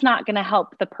 that's not going to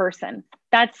help the person.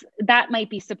 That might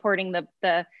be supporting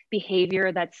the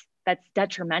behavior that's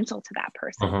detrimental to that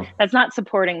person. That's not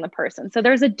supporting the person. So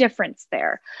there's a difference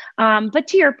there. But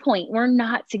to your point, we're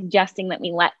not suggesting that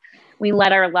we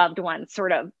let our loved ones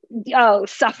sort of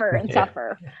suffer and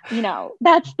suffer.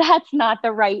 That's not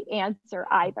the right answer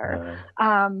either.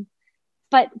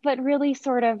 But really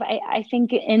sort of, I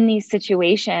think in these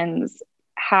situations,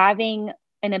 having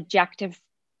an objective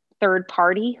third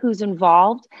party who's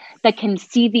involved that can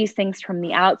see these things from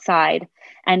the outside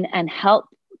and help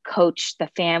coach the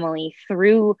family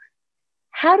through,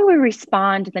 how do we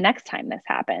respond the next time this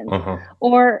happens?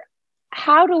 Or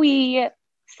how do we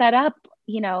set up,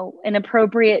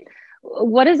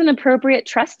 what is an appropriate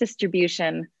trust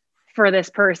distribution for this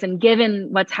person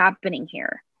given what's happening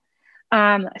here?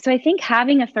 So I think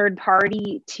having a third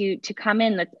party to come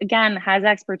in that, again, has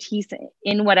expertise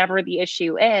in whatever the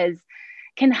issue is,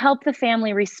 can help the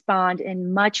family respond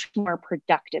in much more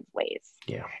productive ways.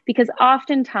 Yeah. Because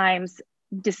oftentimes,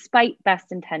 despite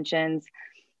best intentions,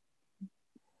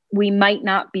 we might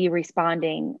not be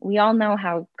responding. We all know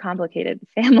how complicated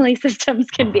family systems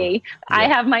can be. Yeah. I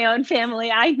have my own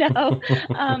family, I know.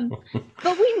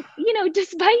 But we,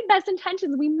 despite best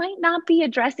intentions, we might not be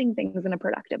addressing things in a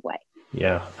productive way.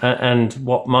 Yeah. And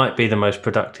what might be the most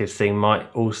productive thing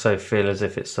might also feel as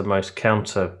if it's the most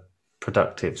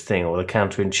counterproductive thing, or the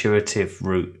counterintuitive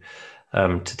route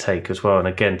to take as well. And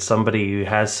again, somebody who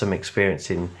has some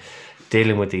experience in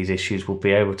dealing with these issues will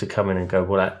be able to come in and go,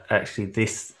 well, actually,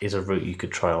 this is a route you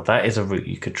could try, or that is a route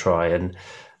you could try. And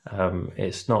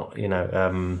it's not,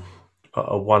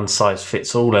 a one size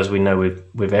fits all, as we know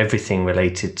with everything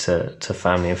related to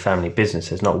family and family business.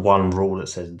 There's not one rule that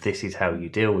says this is how you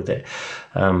deal with it.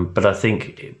 But I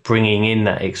think bringing in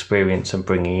that experience and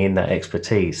bringing in that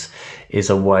expertise is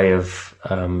a way of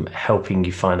helping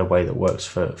you find a way that works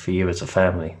for you as a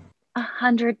family.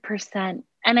 100%.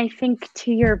 And I think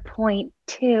to your point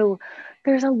too,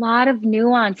 there's a lot of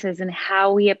nuances in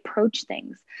how we approach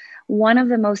things. One of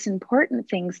the most important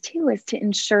things too is to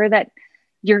ensure that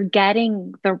you're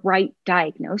getting the right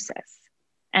diagnosis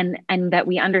and that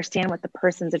we understand what the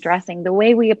person's addressing. The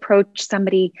way we approach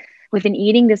somebody with an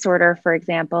eating disorder, for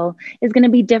example, is going to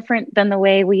be different than the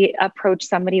way we approach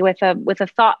somebody with a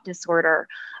thought disorder.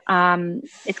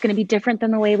 It's going to be different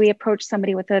than the way we approach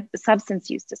somebody with a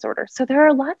substance use disorder. So there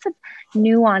are lots of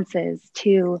nuances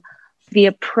to the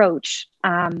approach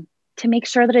to make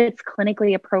sure that it's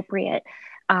clinically appropriate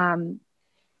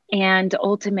and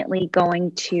ultimately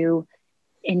going to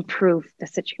improve the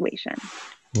situation.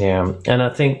 Yeah. And I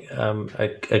think,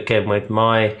 again, with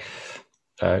my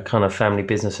kind of family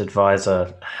business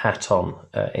advisor hat on,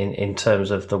 in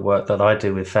terms of the work that I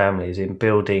do with families in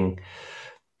building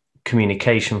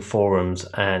communication forums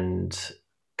and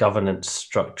governance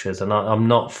structures. And I'm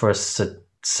not for a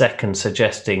second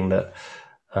suggesting that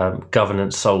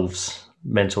governance solves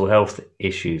mental health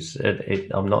issues.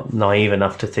 I'm not naive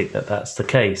enough to think that that's the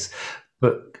case.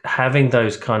 But having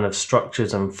those kind of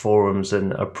structures and forums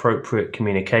and appropriate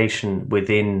communication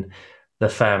within the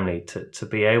family to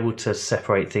be able to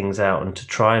separate things out and to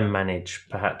try and manage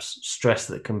perhaps stress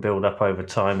that can build up over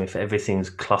time if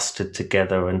everything's clustered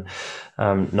together and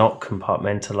not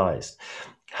compartmentalized.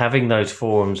 Having those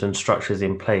forums and structures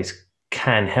in place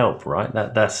can help, right?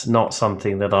 That's not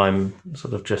something that I'm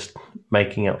sort of just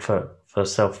making up for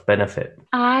self-benefit.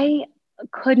 I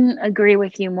couldn't agree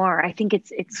with you more. I think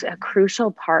it's a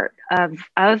crucial part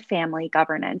of family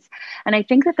governance. And I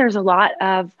think that there's a lot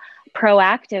of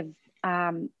proactive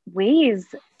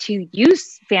ways to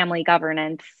use family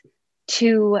governance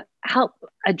to help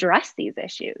address these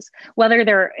issues,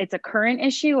 whether it's a current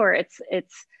issue or it's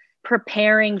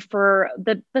preparing for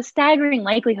the staggering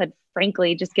likelihood,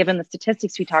 frankly, just given the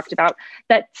statistics we talked about,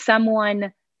 that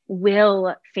someone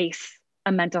will face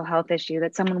a mental health issue,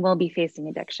 that someone will be facing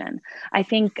addiction. I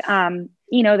think,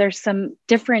 there's some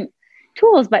different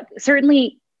tools, but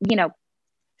certainly,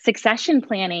 succession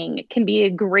planning can be a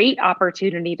great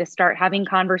opportunity to start having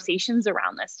conversations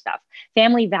around this stuff.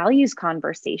 Family values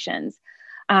conversations,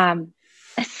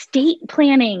 estate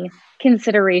planning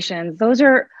considerations.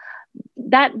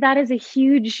 That is a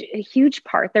huge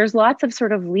part. There's lots of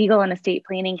sort of legal and estate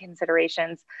planning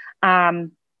considerations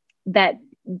that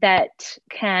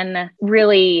can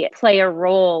really play a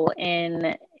role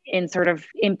in sort of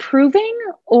improving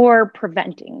or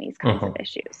preventing these kinds of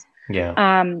issues.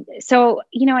 Yeah. So,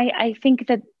 I think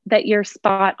that you're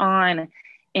spot on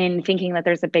in thinking that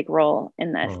there's a big role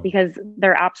in this, because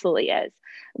there absolutely is.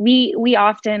 We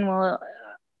often will,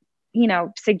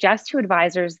 suggest to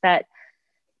advisors that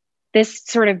this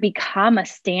sort of become a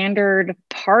standard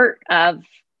part of,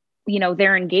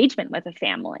 their engagement with a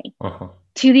family.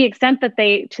 To the extent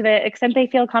they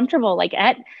feel comfortable, like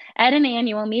at an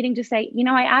annual meeting, to say,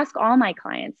 I ask all my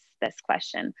clients this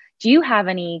question: do you have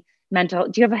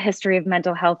a history of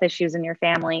mental health issues in your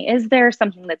family? Is there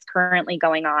something that's currently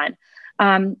going on?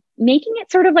 Making it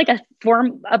sort of like a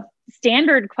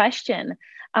standard question,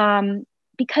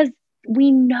 because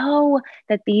we know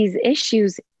that these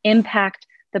issues impact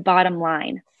the bottom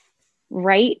line,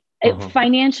 right?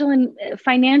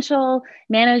 Financial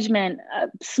management,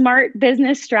 smart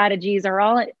business strategies are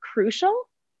all crucial,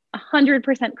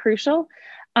 100% crucial.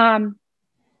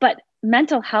 But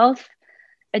mental health,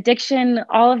 addiction,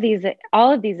 all of these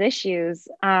issues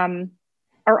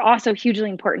are also hugely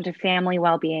important to family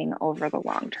well-being over the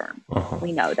long term.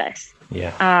 We know this.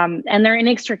 Yeah. And they're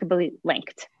inextricably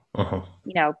linked.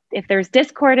 If there's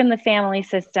discord in the family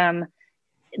system,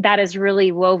 that is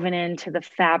really woven into the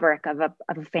fabric of a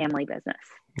family business.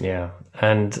 Yeah.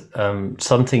 And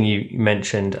something you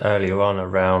mentioned earlier on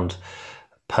around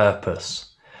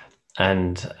purpose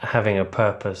and having a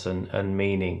purpose and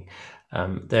meaning.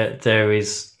 There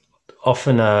is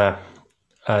often a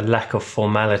lack of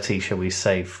formality, shall we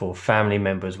say, for family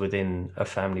members within a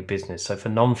family business. So for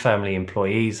non-family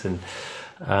employees and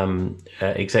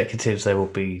executives, there will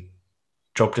be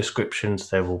job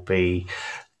descriptions, there will be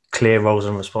clear roles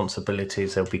and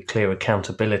responsibilities, there'll be clear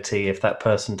accountability. If that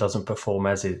person doesn't perform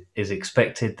as it is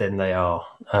expected, then they are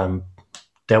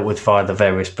dealt with via the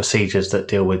various procedures that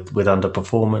deal with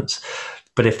underperformance.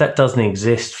 But if that doesn't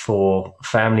exist for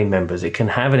family members, it can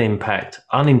have an impact,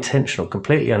 unintentional,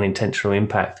 completely unintentional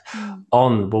impact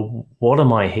on, well, what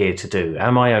am I here to do?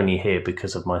 Am I only here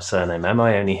because of my surname? Am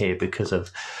I only here because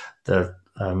of the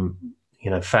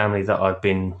family that I've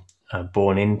been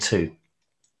born into?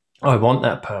 I want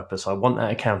that purpose. I want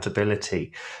that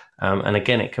accountability. And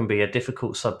again, it can be a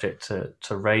difficult subject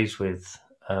to raise with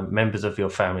members of your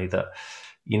family that,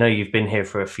 you've been here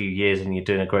for a few years and you're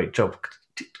doing a great job.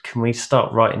 Can we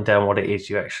start writing down what it is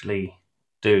you actually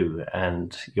do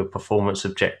and your performance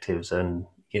objectives and,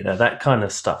 that kind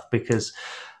of stuff? Because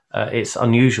it's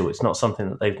unusual. It's not something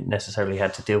that they've necessarily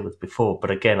had to deal with before.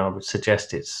 But again, I would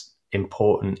suggest it's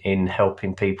important in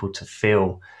helping people to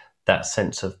feel that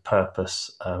sense of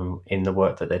purpose in the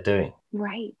work that they're doing.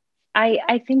 Right.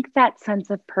 I think that sense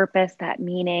of purpose, that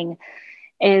meaning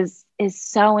is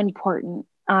so important.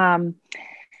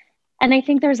 And I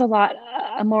think there's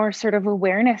a more sort of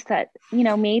awareness that,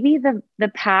 maybe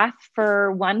the path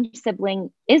for one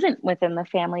sibling isn't within the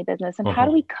family business. And how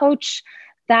do we coach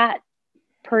that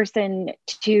person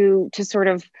to sort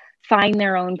of find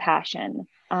their own passion,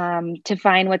 to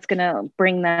find what's going to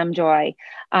bring them joy?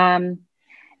 I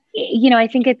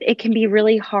think it can be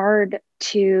really hard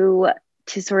to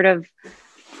sort of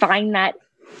find that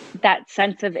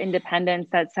sense of independence,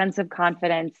 that sense of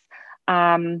confidence,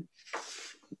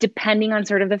 depending on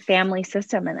sort of the family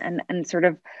system and sort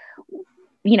of,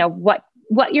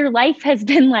 what your life has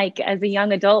been like as a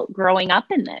young adult growing up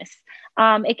in this.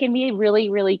 It can be a really,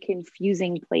 really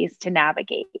confusing place to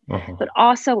navigate, but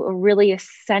also a really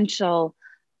essential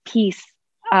piece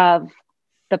of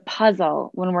the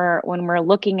puzzle when we're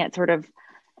looking at sort of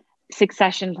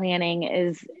succession planning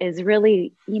is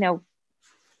really,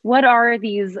 what are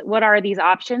these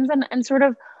options and sort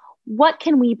of what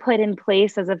can we put in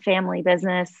place as a family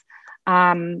business,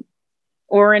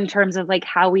 or in terms of like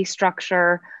how we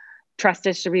structure trust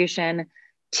distribution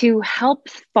to help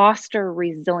foster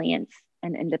resilience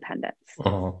and independence.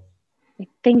 I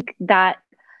think that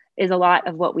is a lot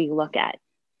of what we look at.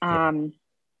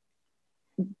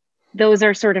 Those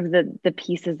are sort of the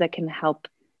pieces that can help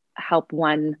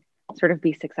one sort of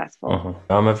be successful.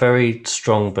 I'm a very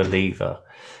strong believer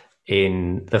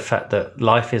in the fact that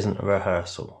life isn't a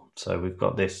rehearsal. So we've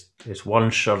got this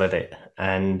one shot at it.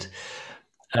 And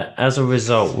as a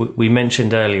result, we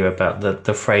mentioned earlier about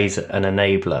the phrase an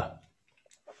enabler.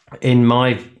 In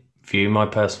my view, my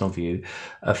personal view,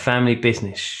 a family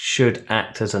business should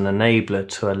act as an enabler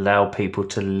to allow people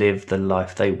to live the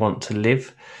life they want to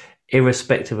live,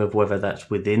 irrespective of whether that's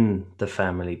within the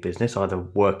family business, either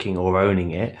working or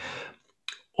owning it,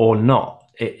 or not.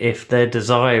 If their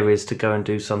desire is to go and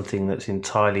do something that's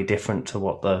entirely different to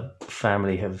what the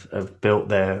family have built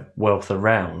their wealth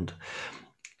around,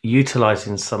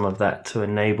 utilizing some of that to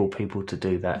enable people to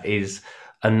do that is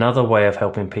another way of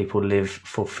helping people live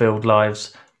fulfilled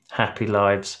lives, happy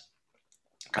lives,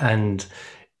 and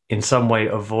in some way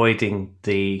avoiding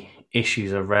the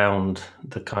issues around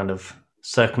the kind of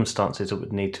circumstances that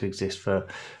would need to exist for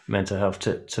mental health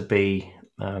to be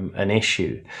an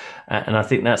issue. And I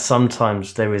think that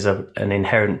sometimes there is an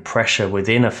inherent pressure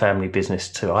within a family business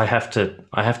to I have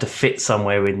to fit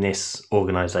somewhere in this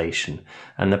organization,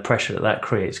 and the pressure that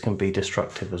creates can be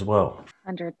destructive as well.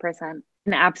 100%.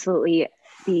 And absolutely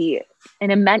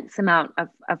an immense amount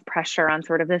of pressure on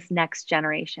sort of this next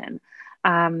generation.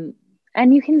 And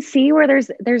you can see where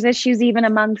there's issues even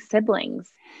among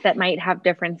siblings that might have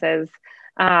differences.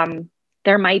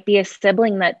 There might be a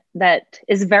sibling that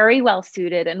is very well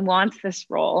suited and wants this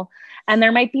role. And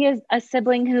there might be a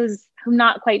sibling who's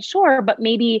not quite sure, but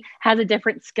maybe has a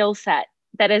different skill set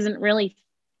that doesn't really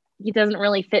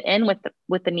fit in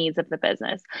with the needs of the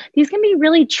business. These can be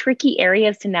really tricky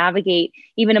areas to navigate,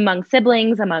 even among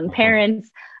siblings, among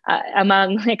parents,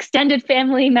 among extended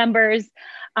family members.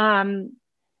 I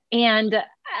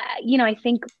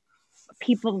think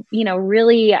people,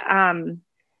 really,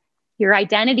 your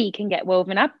identity can get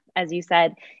woven up, as you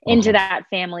said, into that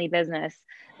family business,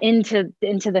 into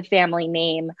the family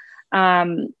name.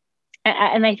 And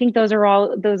I think those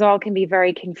all can be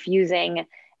very confusing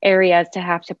areas to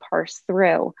have to parse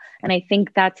through. And I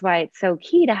think that's why it's so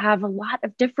key to have a lot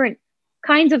of different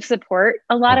kinds of support,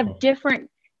 a lot of different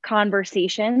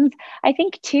conversations. I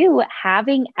think too,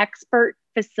 having expert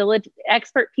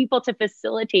people to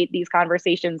facilitate these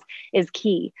conversations is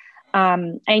key.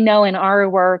 I know in our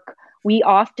work, we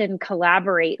often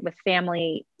collaborate with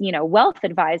family, wealth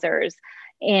advisors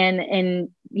in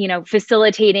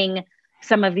facilitating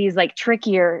some of these like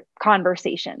trickier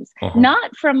conversations,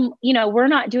 not from, we're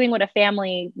not doing what a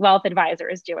family wealth advisor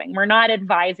is doing. We're not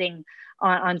advising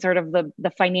on sort of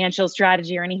the financial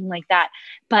strategy or anything like that.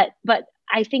 But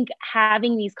I think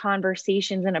having these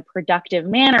conversations in a productive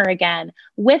manner, again,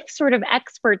 with sort of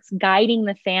experts guiding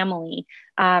the family,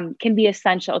 can be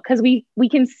essential, because we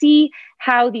can see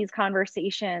how these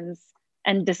conversations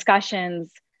and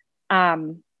discussions,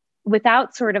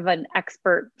 without sort of an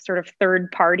expert sort of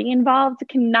third party involved,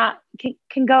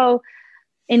 can go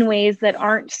in ways that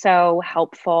aren't so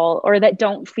helpful, or that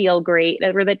don't feel great,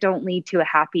 or that don't lead to a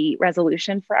happy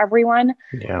resolution for everyone.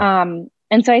 Yeah.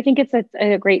 And so I think it's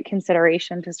a great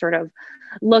consideration to sort of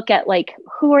look at, like,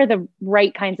 who are the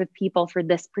right kinds of people for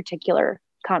this particular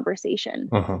conversation.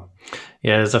 Uh-huh.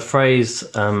 Yeah, there's a phrase,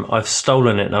 I've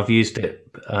stolen it and I've used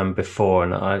it before,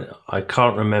 and I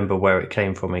can't remember where it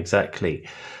came from exactly,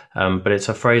 but it's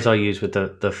a phrase I use with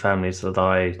the families that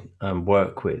I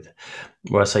work with,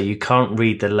 where I say you can't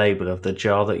read the label of the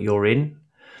jar that you're in.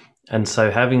 And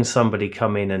so having somebody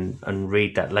come in and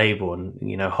read that label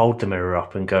and, hold the mirror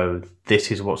up and go,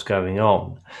 this is what's going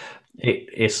on,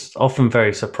 it's often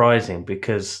very surprising,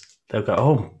 because they'll go,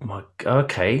 oh my,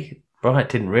 okay, right,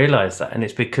 didn't realize that. And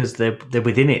it's because they're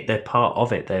within it, they're part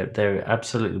of it, they're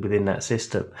absolutely within that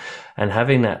system. And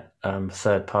having that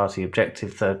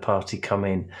objective third party come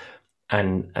in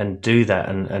and do that,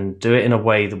 and do it in a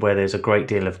way where there's a great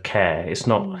deal of care. It's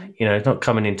not, it's not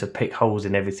coming in to pick holes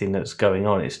in everything that's going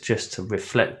on. It's just to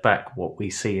reflect back what we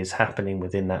see is happening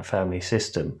within that family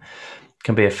system.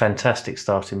 Can be a fantastic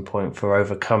starting point for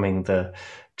overcoming the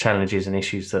challenges and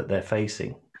issues that they're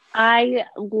facing. I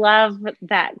love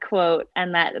that quote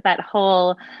and that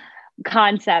whole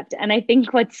concept. And I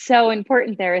think what's so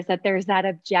important there is that there's that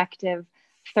objective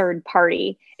third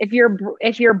party. If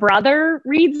your brother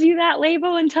reads you that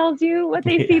label and tells you what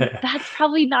they see, that's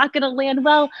probably not going to land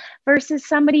well, versus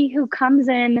somebody who comes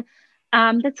in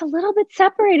that's a little bit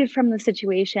separated from the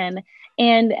situation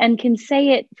and can say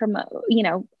it from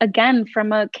again,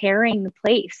 from a caring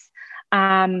place.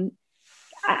 That's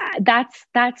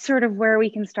sort of where we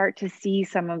can start to see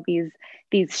some of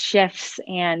these shifts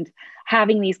and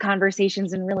having these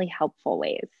conversations in really helpful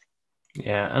ways.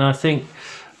 Yeah, and I think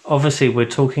obviously we're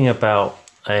talking about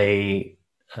a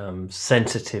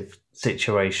sensitive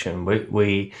situation.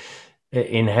 We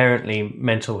inherently,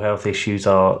 mental health issues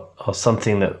are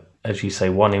something that, as you say,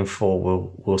 1 in 4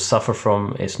 will suffer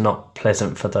from. It's not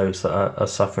pleasant for those that are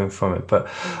suffering from it. But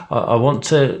I want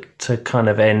to kind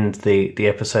of end the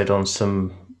episode on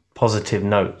some positive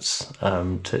notes,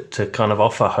 to kind of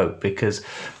offer hope, because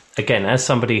again, as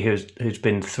somebody who's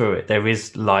been through it, there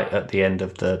is light at the end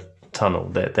of the tunnel.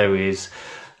 There is,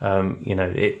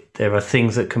 there are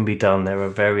things that can be done. There are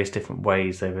various different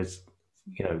ways. There is,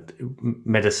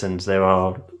 medicines. There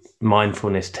are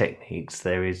mindfulness techniques.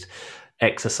 There is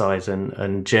exercise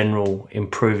and general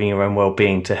improving your own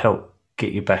well-being to help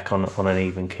get you back on an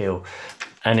even keel.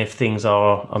 And if things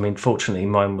are, fortunately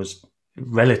mine was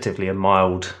relatively a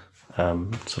mild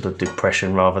sort of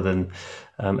depression rather than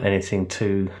anything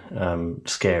too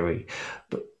scary,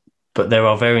 but there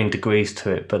are varying degrees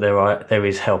to it, but there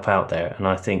is help out there. And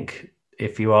I think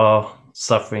if you are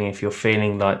suffering, if you're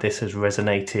feeling like this has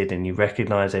resonated and you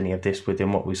recognize any of this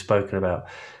within what we've spoken about,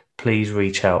 please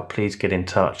reach out, please get in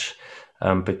touch,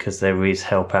 because there is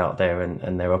help out there,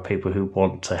 and there are people who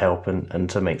want to help and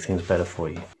to make things better for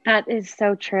you. That is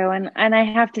so true. And I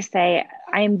have to say,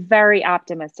 I am very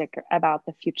optimistic about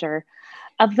the future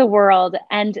of the world.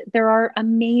 And there are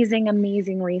amazing,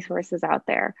 amazing resources out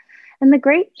there. And the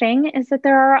great thing is that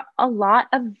there are a lot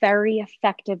of very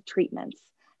effective treatments.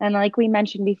 And like we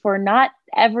mentioned before, not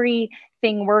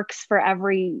everything works for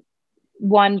every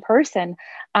one person,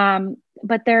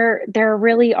 but there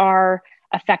really are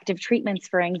effective treatments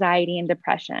for anxiety and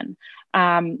depression.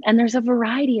 And there's a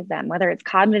variety of them, whether it's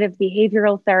cognitive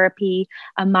behavioral therapy,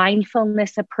 a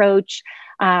mindfulness approach,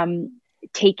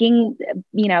 taking,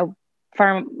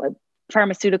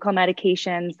 pharmaceutical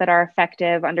medications that are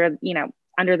effective under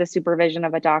the supervision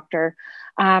of a doctor.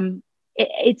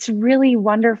 It's really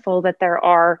wonderful that there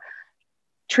are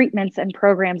treatments and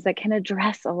programs that can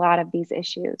address a lot of these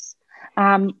issues.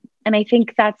 And I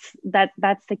think that's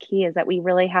the key, is that we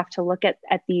really have to look at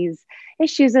these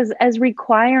issues as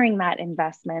requiring that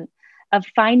investment of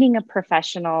finding a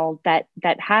professional that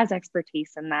has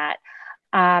expertise in that,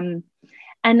 and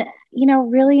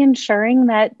really ensuring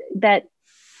that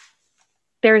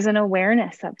there's an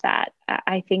awareness of that.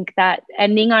 I think that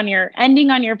ending on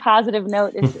your positive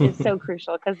note is so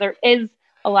crucial, because there is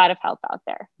a lot of help out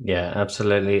there. Yeah,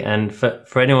 absolutely. And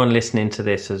for anyone listening to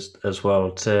this as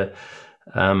well, to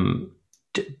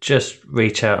just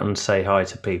reach out and say hi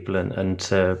to people, and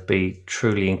to be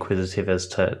truly inquisitive as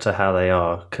to how they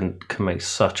are can make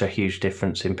such a huge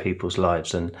difference in people's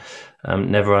lives. And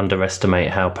never underestimate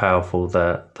how powerful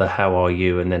the how are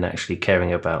you and then actually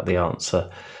caring about the answer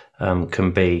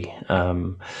can be.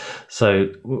 So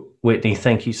Whitney,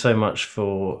 thank you so much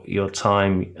for your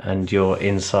time and your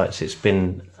insights. It's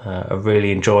been a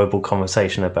really enjoyable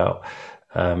conversation about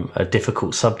a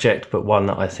difficult subject, but one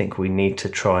that I think we need to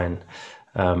try and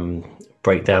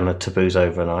break down the taboos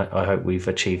over, and I hope we've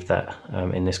achieved that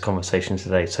in this conversation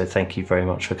today. So thank you very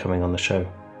much for coming on the show.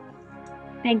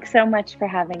 Thanks so much for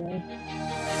having me.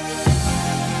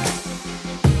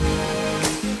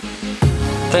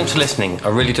 Thanks for listening. I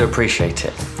really do appreciate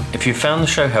it. If you found the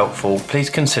show helpful,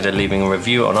 please consider leaving a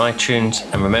review on iTunes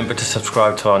and remember to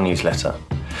subscribe to our newsletter.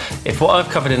 If what I've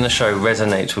covered in the show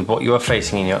resonates with what you are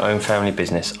facing in your own family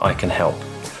business, I can help.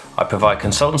 I provide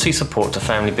consultancy support to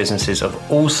family businesses of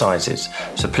all sizes,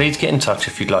 so please get in touch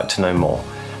if you'd like to know more.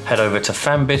 Head over to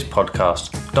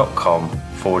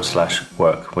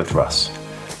fambizpodcast.com/work with Russ.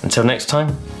 Until next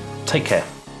time, take care.